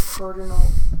Earth.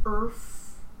 Cardinal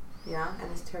Earth. Yeah,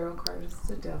 and his tarot card is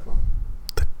the devil.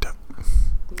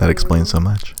 That explains so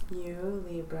much. You,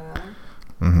 Libra,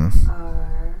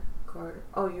 are...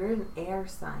 you're an air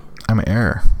sign. I'm an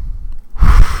air.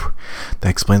 That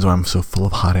explains why I'm so full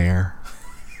of hot air.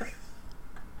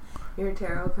 Your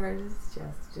tarot card is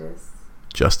Justice.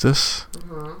 Justice?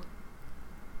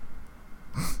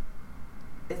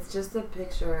 It's just a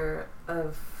picture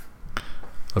of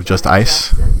just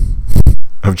ice? Jackson.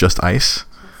 Of just ice?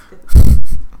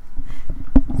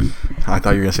 I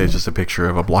thought you were going to say it's just a picture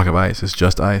of a block of ice. It's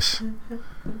just ice.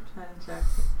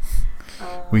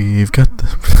 We've got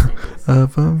the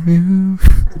of a view.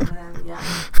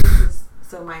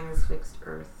 So mine is Fixed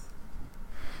Earth.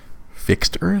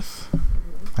 Fixed Earth?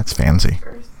 That's fancy.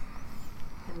 Earth.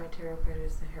 And my tarot card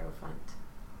is the Hierophant.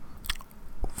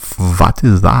 What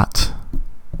is that?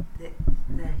 The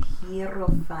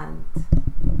Hierophant.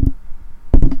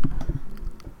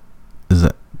 Is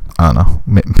it? I don't know.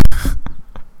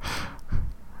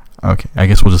 Okay, I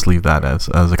guess we'll just leave that as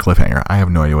a cliffhanger. I have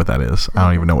no idea what that is. I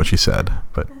don't even know what she said,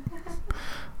 but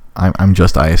I'm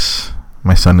just ice.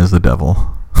 My son is the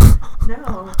devil.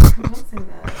 No, don't say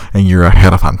that. And you're a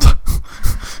Hierophant.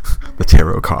 The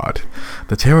tarot card.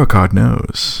 The tarot card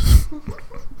knows.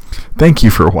 Thank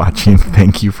you for watching.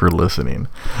 Thank you for listening.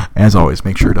 As always,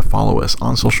 make sure to follow us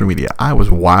on social media. I was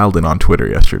wilding on Twitter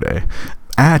yesterday.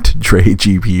 at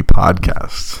DreGP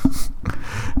Podcast.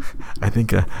 I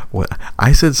think what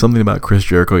I said something about Chris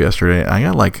Jericho yesterday. I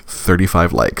got like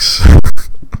 35 likes.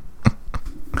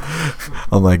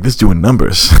 I'm like, this doing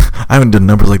numbers. I haven't done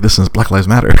numbers like this since Black Lives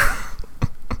Matter.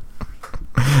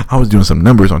 I was doing some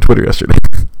numbers on Twitter yesterday.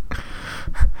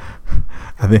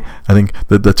 I think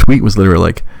the tweet was literally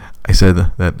like, I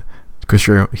said that Chris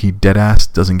Jericho, he dead ass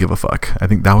doesn't give a fuck. I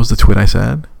think that was the tweet I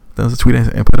said. That was the tweet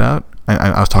I put out.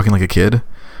 I was talking like a kid,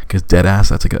 because dead ass,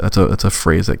 that's a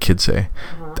phrase that kids say.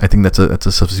 Uh-huh. I think that's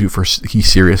a substitute for he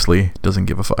seriously doesn't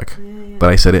give a fuck. Yeah. But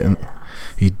I said it, and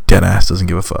he dead ass doesn't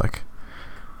give a fuck.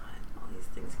 All these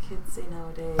things kids say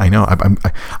nowadays. I know.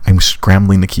 I'm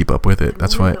scrambling to keep up with it.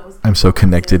 That's why I'm so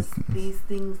connected. These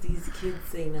things these kids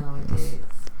say nowadays.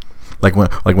 Like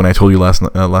when I told you last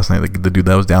night, the dude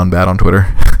that was down bad on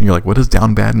Twitter, you're like, what does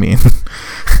down bad mean?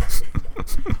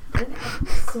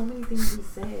 So many things we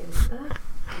say.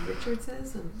 Richard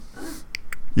says, and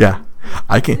yeah,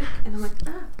 I can. And I'm like,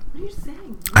 what are you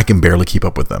saying? I can barely keep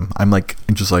up with them. I'm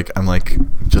just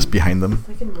behind them. It's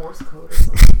like in Morse code or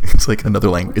something. It's like another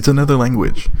language. It's another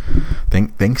language.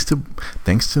 Thanks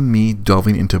to me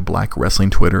delving into Black Wrestling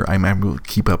Twitter, I'm able to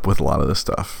keep up with a lot of this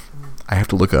stuff. I have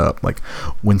to look up, like,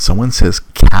 when someone says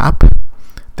cap,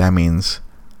 that means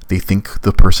they think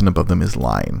the person above them is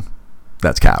lying.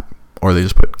 That's cap. Or they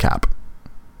just put cap.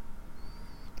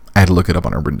 I had to look it up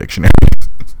on Urban Dictionary.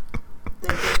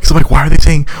 Because I'm like, why did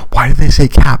they say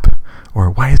cap? Or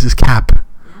why is this cap?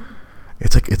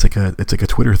 It's like a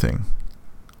Twitter thing.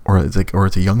 Or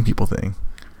it's a young people thing.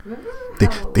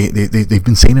 They've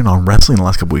been saying it on wrestling the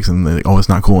last couple weeks, and it's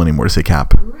not cool anymore to say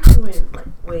cap.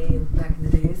 Way back in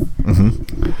the days.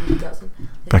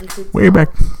 Mm-hmm. Way back.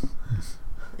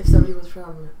 If somebody was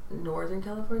from Northern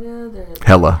California, they're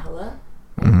hella.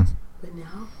 Mm-hmm. But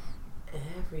now,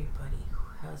 everybody who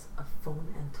has a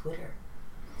phone and Twitter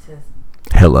says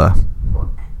hella.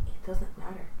 Well, it doesn't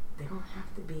matter. They don't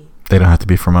have to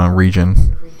be from a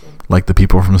region. Like the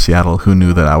people from Seattle who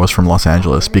knew that I was from Los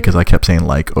Angeles because I kept saying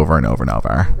like over and over and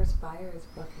over. Fire is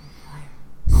fucking fire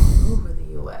all over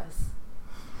the U.S.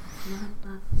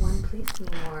 Not one place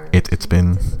anymore. It's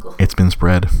been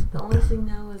spread. The only thing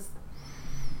now is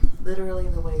literally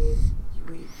the way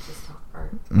we just talk.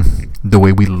 The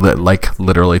way we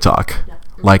literally talk. Yeah.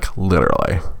 Like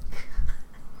literally.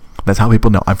 That's how people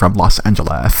know I'm from Los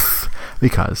Angeles,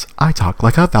 because I talk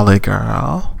like a valley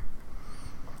girl.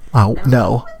 Oh,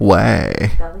 no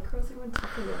way. Valley girls don't even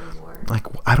talk anymore. Like,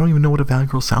 I don't even know what a valley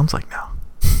girl sounds like now.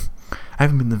 I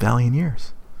haven't been in the valley in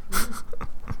years. Are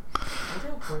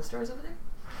there porn stars over there?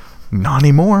 Not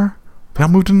anymore. They all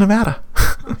moved to Nevada.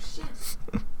 Oh, shit.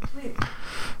 Wait.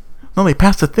 No, they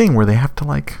passed a thing where they have to,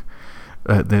 like...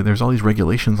 there's all these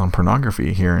regulations on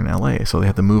pornography here in LA, so they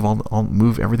have to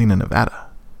move everything to Nevada.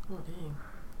 Oh, dang.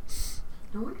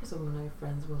 No wonder some of my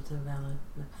friends moved to Nevada.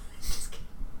 Just kidding.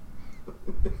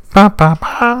 Ba, ba,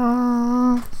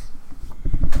 ba.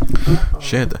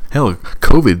 Shit. Hell,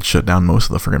 COVID shut down most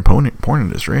of the freaking porn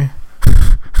industry.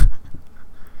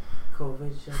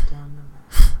 COVID shut down the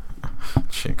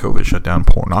Shit, COVID shut down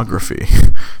pornography.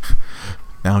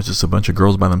 Now it's just a bunch of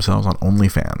girls by themselves on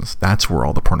OnlyFans. That's where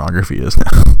all the pornography is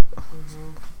now.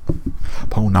 Mm-hmm.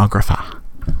 Pornography.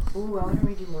 Ooh, I want to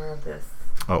read you more of this.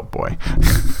 Oh, boy.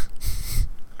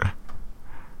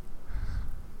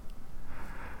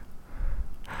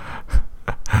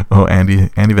 Oh, Andy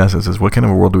Vasquez says, what kind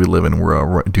of a world do we live in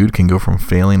where a dude can go from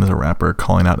failing as a rapper,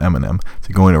 calling out Eminem,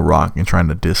 to going to rock and trying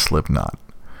to diss Slipknot?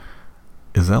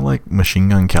 Is that like Machine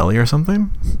Gun Kelly or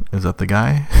something? Is that the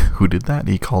guy who did that?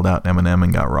 He called out Eminem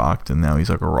and got rocked, and now he's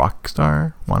like a rock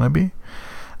star wannabe?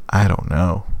 I don't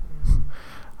know.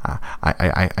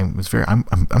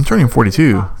 I'm turning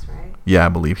 42. Fox, right? Yeah, I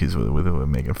believe he's with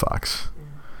Megan Fox.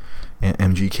 Yeah.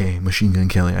 And MGK, Machine Gun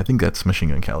Kelly. I think that's Machine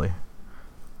Gun Kelly.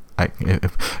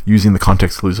 If using the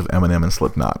context clues of Eminem and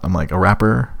Slipknot, I'm like, a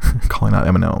rapper calling out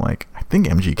Eminem. I'm like, I think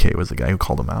MGK was the guy who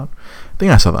called him out. I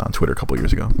think I saw that on Twitter a couple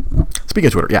years ago. Speaking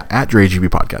of Twitter, yeah, at DreGP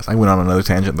Podcast. I went on another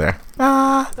tangent there.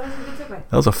 That was a good segue.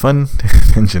 That was a fun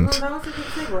tangent. No, that was a good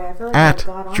segue. I feel like at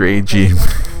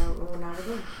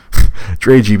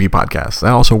DreGP Podcast.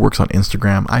 That also works on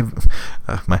Instagram.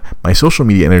 My social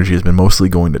media energy has been mostly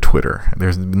going to Twitter.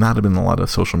 There's not been a lot of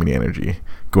social media energy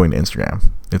going to Instagram.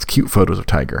 It's cute photos of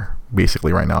Tiger,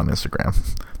 basically, right now on Instagram.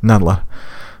 Not a lot.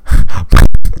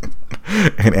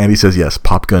 And Andy says, yes,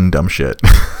 pop gun dumb shit.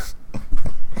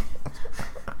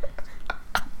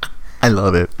 I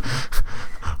love it.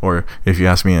 Or if you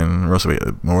ask me in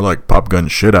Rosa, more like pop gun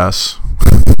shit ass.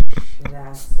 Shit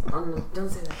ass. Don't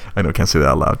say that. I know, can't say that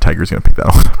out loud. Tiger's gonna pick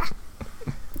that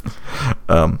one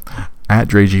up. at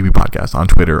DreGB Podcast on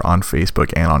Twitter, on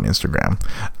Facebook, and on Instagram.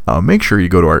 Make sure you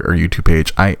go to our YouTube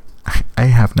page. I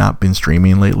have not been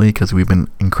streaming lately because we've been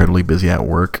incredibly busy at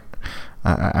work.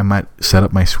 I might set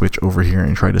up my Switch over here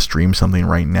and try to stream something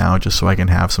right now just so I can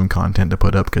have some content to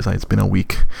put up, because it's been a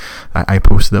week. I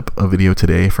posted up a video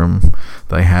today that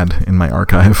I had in my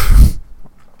archive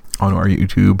on our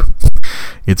YouTube.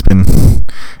 It's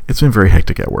been very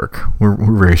hectic at work. We're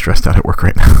very stressed out at work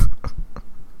right now.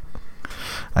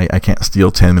 I can't steal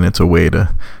 10 minutes away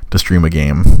to stream a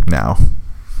game now.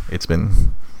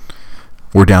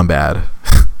 We're down bad,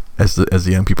 as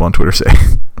the young people on Twitter say.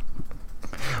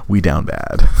 We down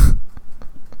bad.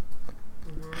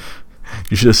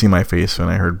 You should have seen my face when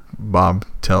I heard Bob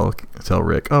tell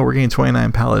Rick, "Oh, we're getting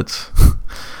 29 pallets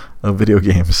of video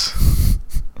games."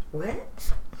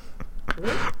 What?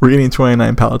 We're getting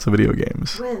 29 pallets of video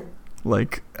games. When?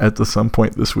 Like at some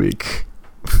point this week.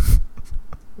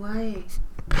 Why?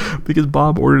 Because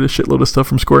Bob ordered a shitload of stuff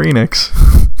from Square Enix.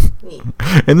 Me.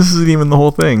 And this isn't even the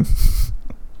whole thing.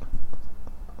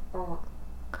 Oh.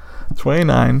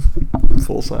 29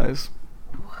 full size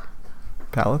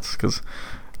pallets, because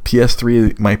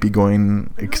PS3 might be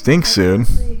going extinct soon.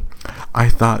 I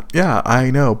thought, yeah, I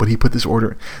know, but he put this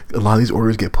order. A lot of these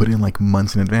orders get put in like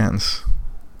months in advance.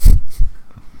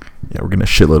 Yeah, we're getting a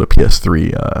shitload of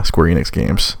PS3 Square Enix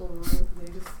games.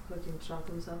 They just fucking shot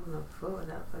themselves in the foot with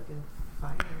that fucking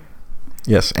fire.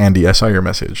 Yes, Andy, I saw your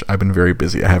message. I've been very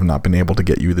busy. I have not been able to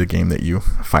get you the game that you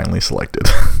finally selected.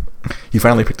 You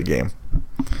finally picked a game.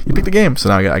 You picked a game, so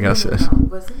now I gotta say.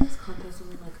 Wasn't this contest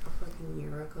only like a fucking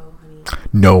year ago, honey?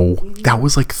 No, that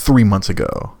was like 3 months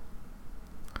ago.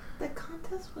 The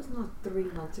contest was not 3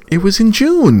 months ago. It was in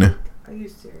June. Are you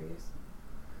serious?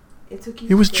 It took you.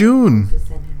 It was June. To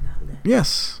send him that list.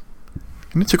 Yes.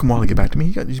 And it took him a while to get back to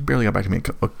me. He barely got back to me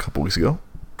a couple weeks ago.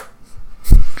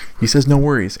 He says no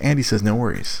worries. Andy says no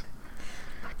worries.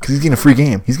 Because he's getting a free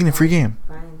game.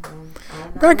 Fine.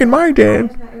 Back in my day. I'm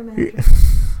not your manager.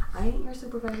 I ain't your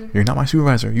supervisor. You're not my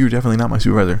supervisor. You're definitely not my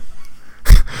supervisor.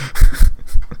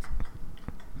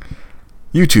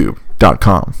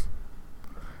 YouTube.com.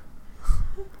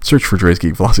 Search for Dre's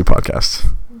Geek Velocity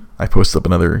Podcast. I posted up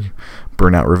another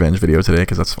Burnout Revenge video today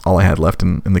because that's all I had left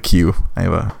in the queue. I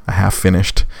have a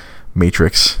half-finished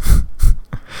Matrix.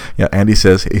 Yeah, Andy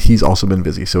says he's also been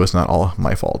busy, so it's not all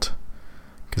my fault.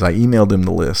 Because I emailed him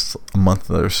the list a month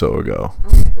or so ago.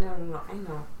 Okay, no, I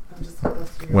know. I'm just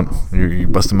busting your balls. You're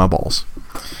busting my balls.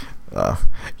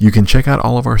 You can check out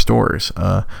all of our stores.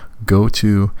 Go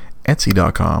to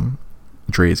Etsy.com,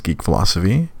 Dre's Geek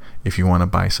Philosophy, if you want to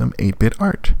buy some 8-bit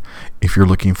art. If you're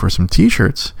looking for some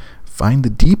t-shirts, find the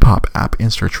Depop app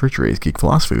and search for Dre's Geek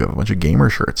Philosophy. We have a bunch of gamer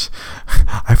shirts.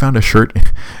 I found a shirt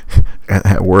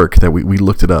at work that we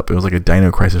looked it up. It was like a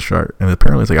Dino Crisis shirt, and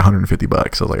apparently it's like $150. I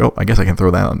was like, oh, I guess I can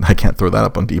throw that on. I can't throw that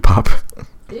up on Depop.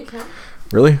 You can.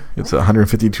 Really? It's a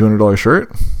 $150, $200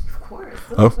 shirt? Of course.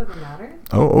 Doesn't matter.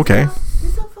 Oh, okay. You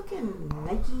sell fucking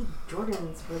Nike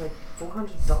Jordans for like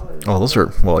 $400. Oh, those are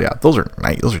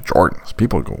Nike. Those are Jordans.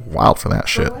 People go wild for that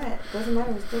shit. What? Doesn't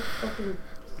matter. It's still fucking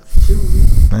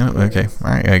shoes. Oh, okay.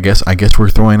 All right. I guess we're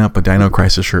throwing up a Dino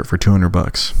Crisis shirt for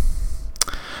 $200.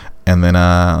 And then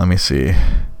let me see.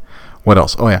 What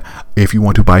else? Oh yeah. If you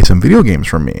want to buy some video games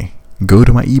from me, go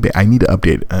to my eBay. I need to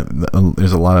update.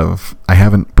 There's a lot of. I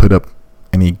haven't put up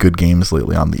any good games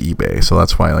lately on the eBay, so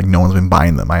that's why like no one's been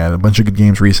buying them. I had a bunch of good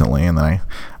games recently, and then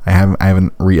I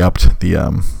haven't re-upped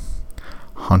the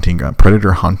Hunting Ground,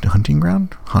 Predator Hunting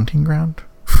Ground.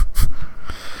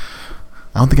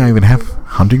 I don't think I even have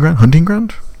Hunting Ground.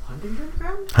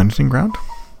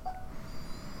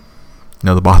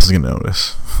 No, the boss is gonna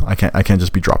notice. I can't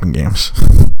just be dropping games.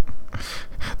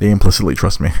 They implicitly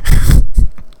trust me.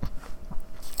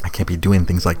 I can't be doing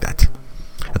things like that.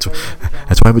 That's why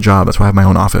I have a job. That's why I have my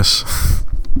own office.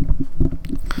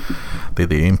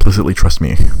 They implicitly trust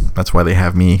me. That's why they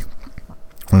have me.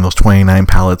 When those 29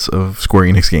 pallets of Square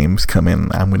Enix games come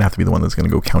in, I'm gonna have to be the one that's gonna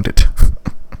go count it.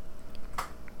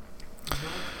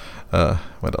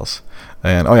 What else?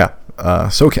 And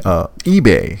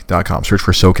eBay.com. Search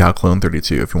for SoCal Clone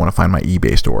 32 if you want to find my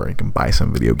eBay store. You can buy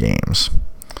some video games.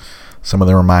 Some of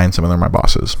them are mine. Some of them are my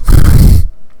boss's.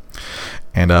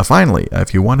 And finally,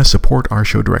 if you want to support our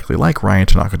show directly, like Ryan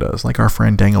Tanaka does, like our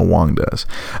friend Dango Wong does,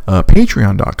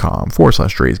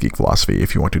 patreon.com/Dre's Geek Philosophy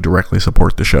if you want to directly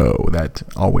support the show. That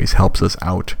always helps us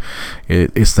out.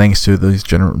 It's thanks to these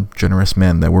generous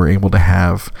men that we're able to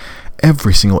have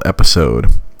every single episode.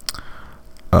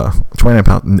 29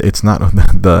 pounds. It's not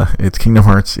it's Kingdom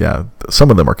Hearts. Yeah,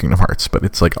 some of them are Kingdom Hearts, but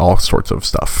it's like all sorts of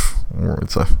stuff.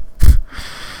 It's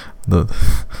the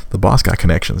boss got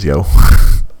connections, yo.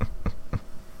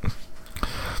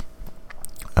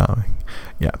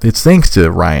 Yeah, it's thanks to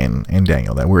Ryan and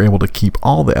Daniel that we're able to keep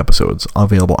all the episodes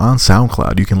available on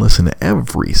SoundCloud. You can listen to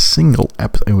every single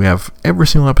episode. We have every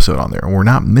single episode on there. We're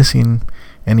not missing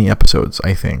any episodes,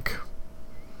 I think.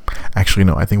 Actually,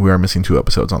 no, I think we are missing 2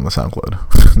 episodes on the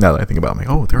SoundCloud. Now that I think about it, I'm like,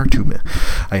 oh, there are 2.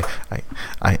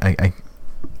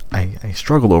 I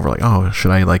struggled over, like, oh,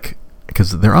 should I, like,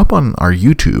 because they're up on our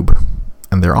YouTube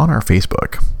and they're on our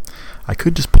Facebook. I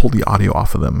could just pull the audio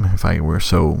off of them if I were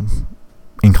so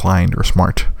inclined or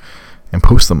smart and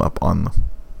post them up on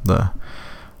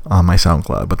my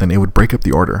SoundCloud, but then it would break up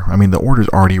the order. I mean, the order's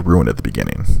already ruined at the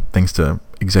beginning, thanks to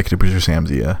executive producer Sam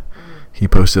Zia. He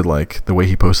posted, like, the way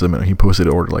he posted them, he posted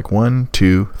order like 1,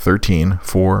 2, 13,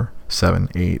 4, 7,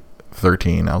 8,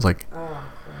 13. I was like,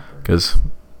 because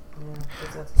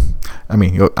I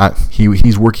mean, he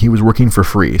was working for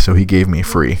free, so he gave me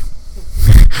free.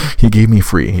 He gave me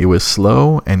free. It was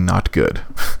slow and not good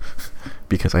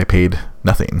because I paid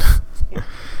nothing.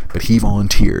 But he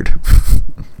volunteered.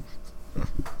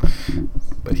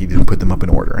 But he didn't put them up in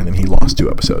order, and then he lost 2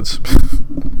 episodes.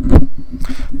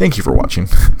 Thank you for watching.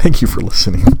 Thank you for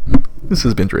listening. This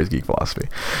has been Dre's Geek Philosophy.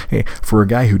 Hey, for a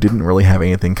guy who didn't really have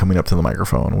anything coming up to the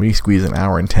microphone, we squeeze an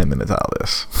hour and 10 minutes out of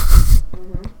this.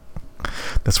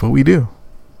 That's what we do.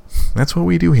 That's what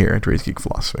we do here at Dre's Geek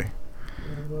Philosophy.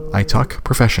 I talk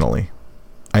professionally.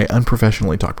 I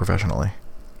unprofessionally talk professionally.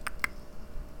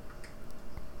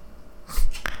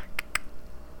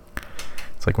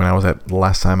 It's like when I was the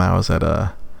last time I was at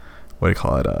what do you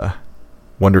call it,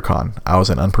 WonderCon. I was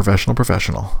an unprofessional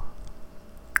professional.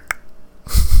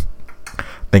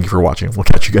 Thank you for watching. We'll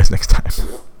catch you guys next time.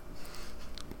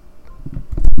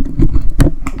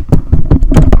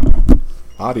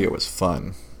 Audio is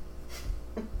fun.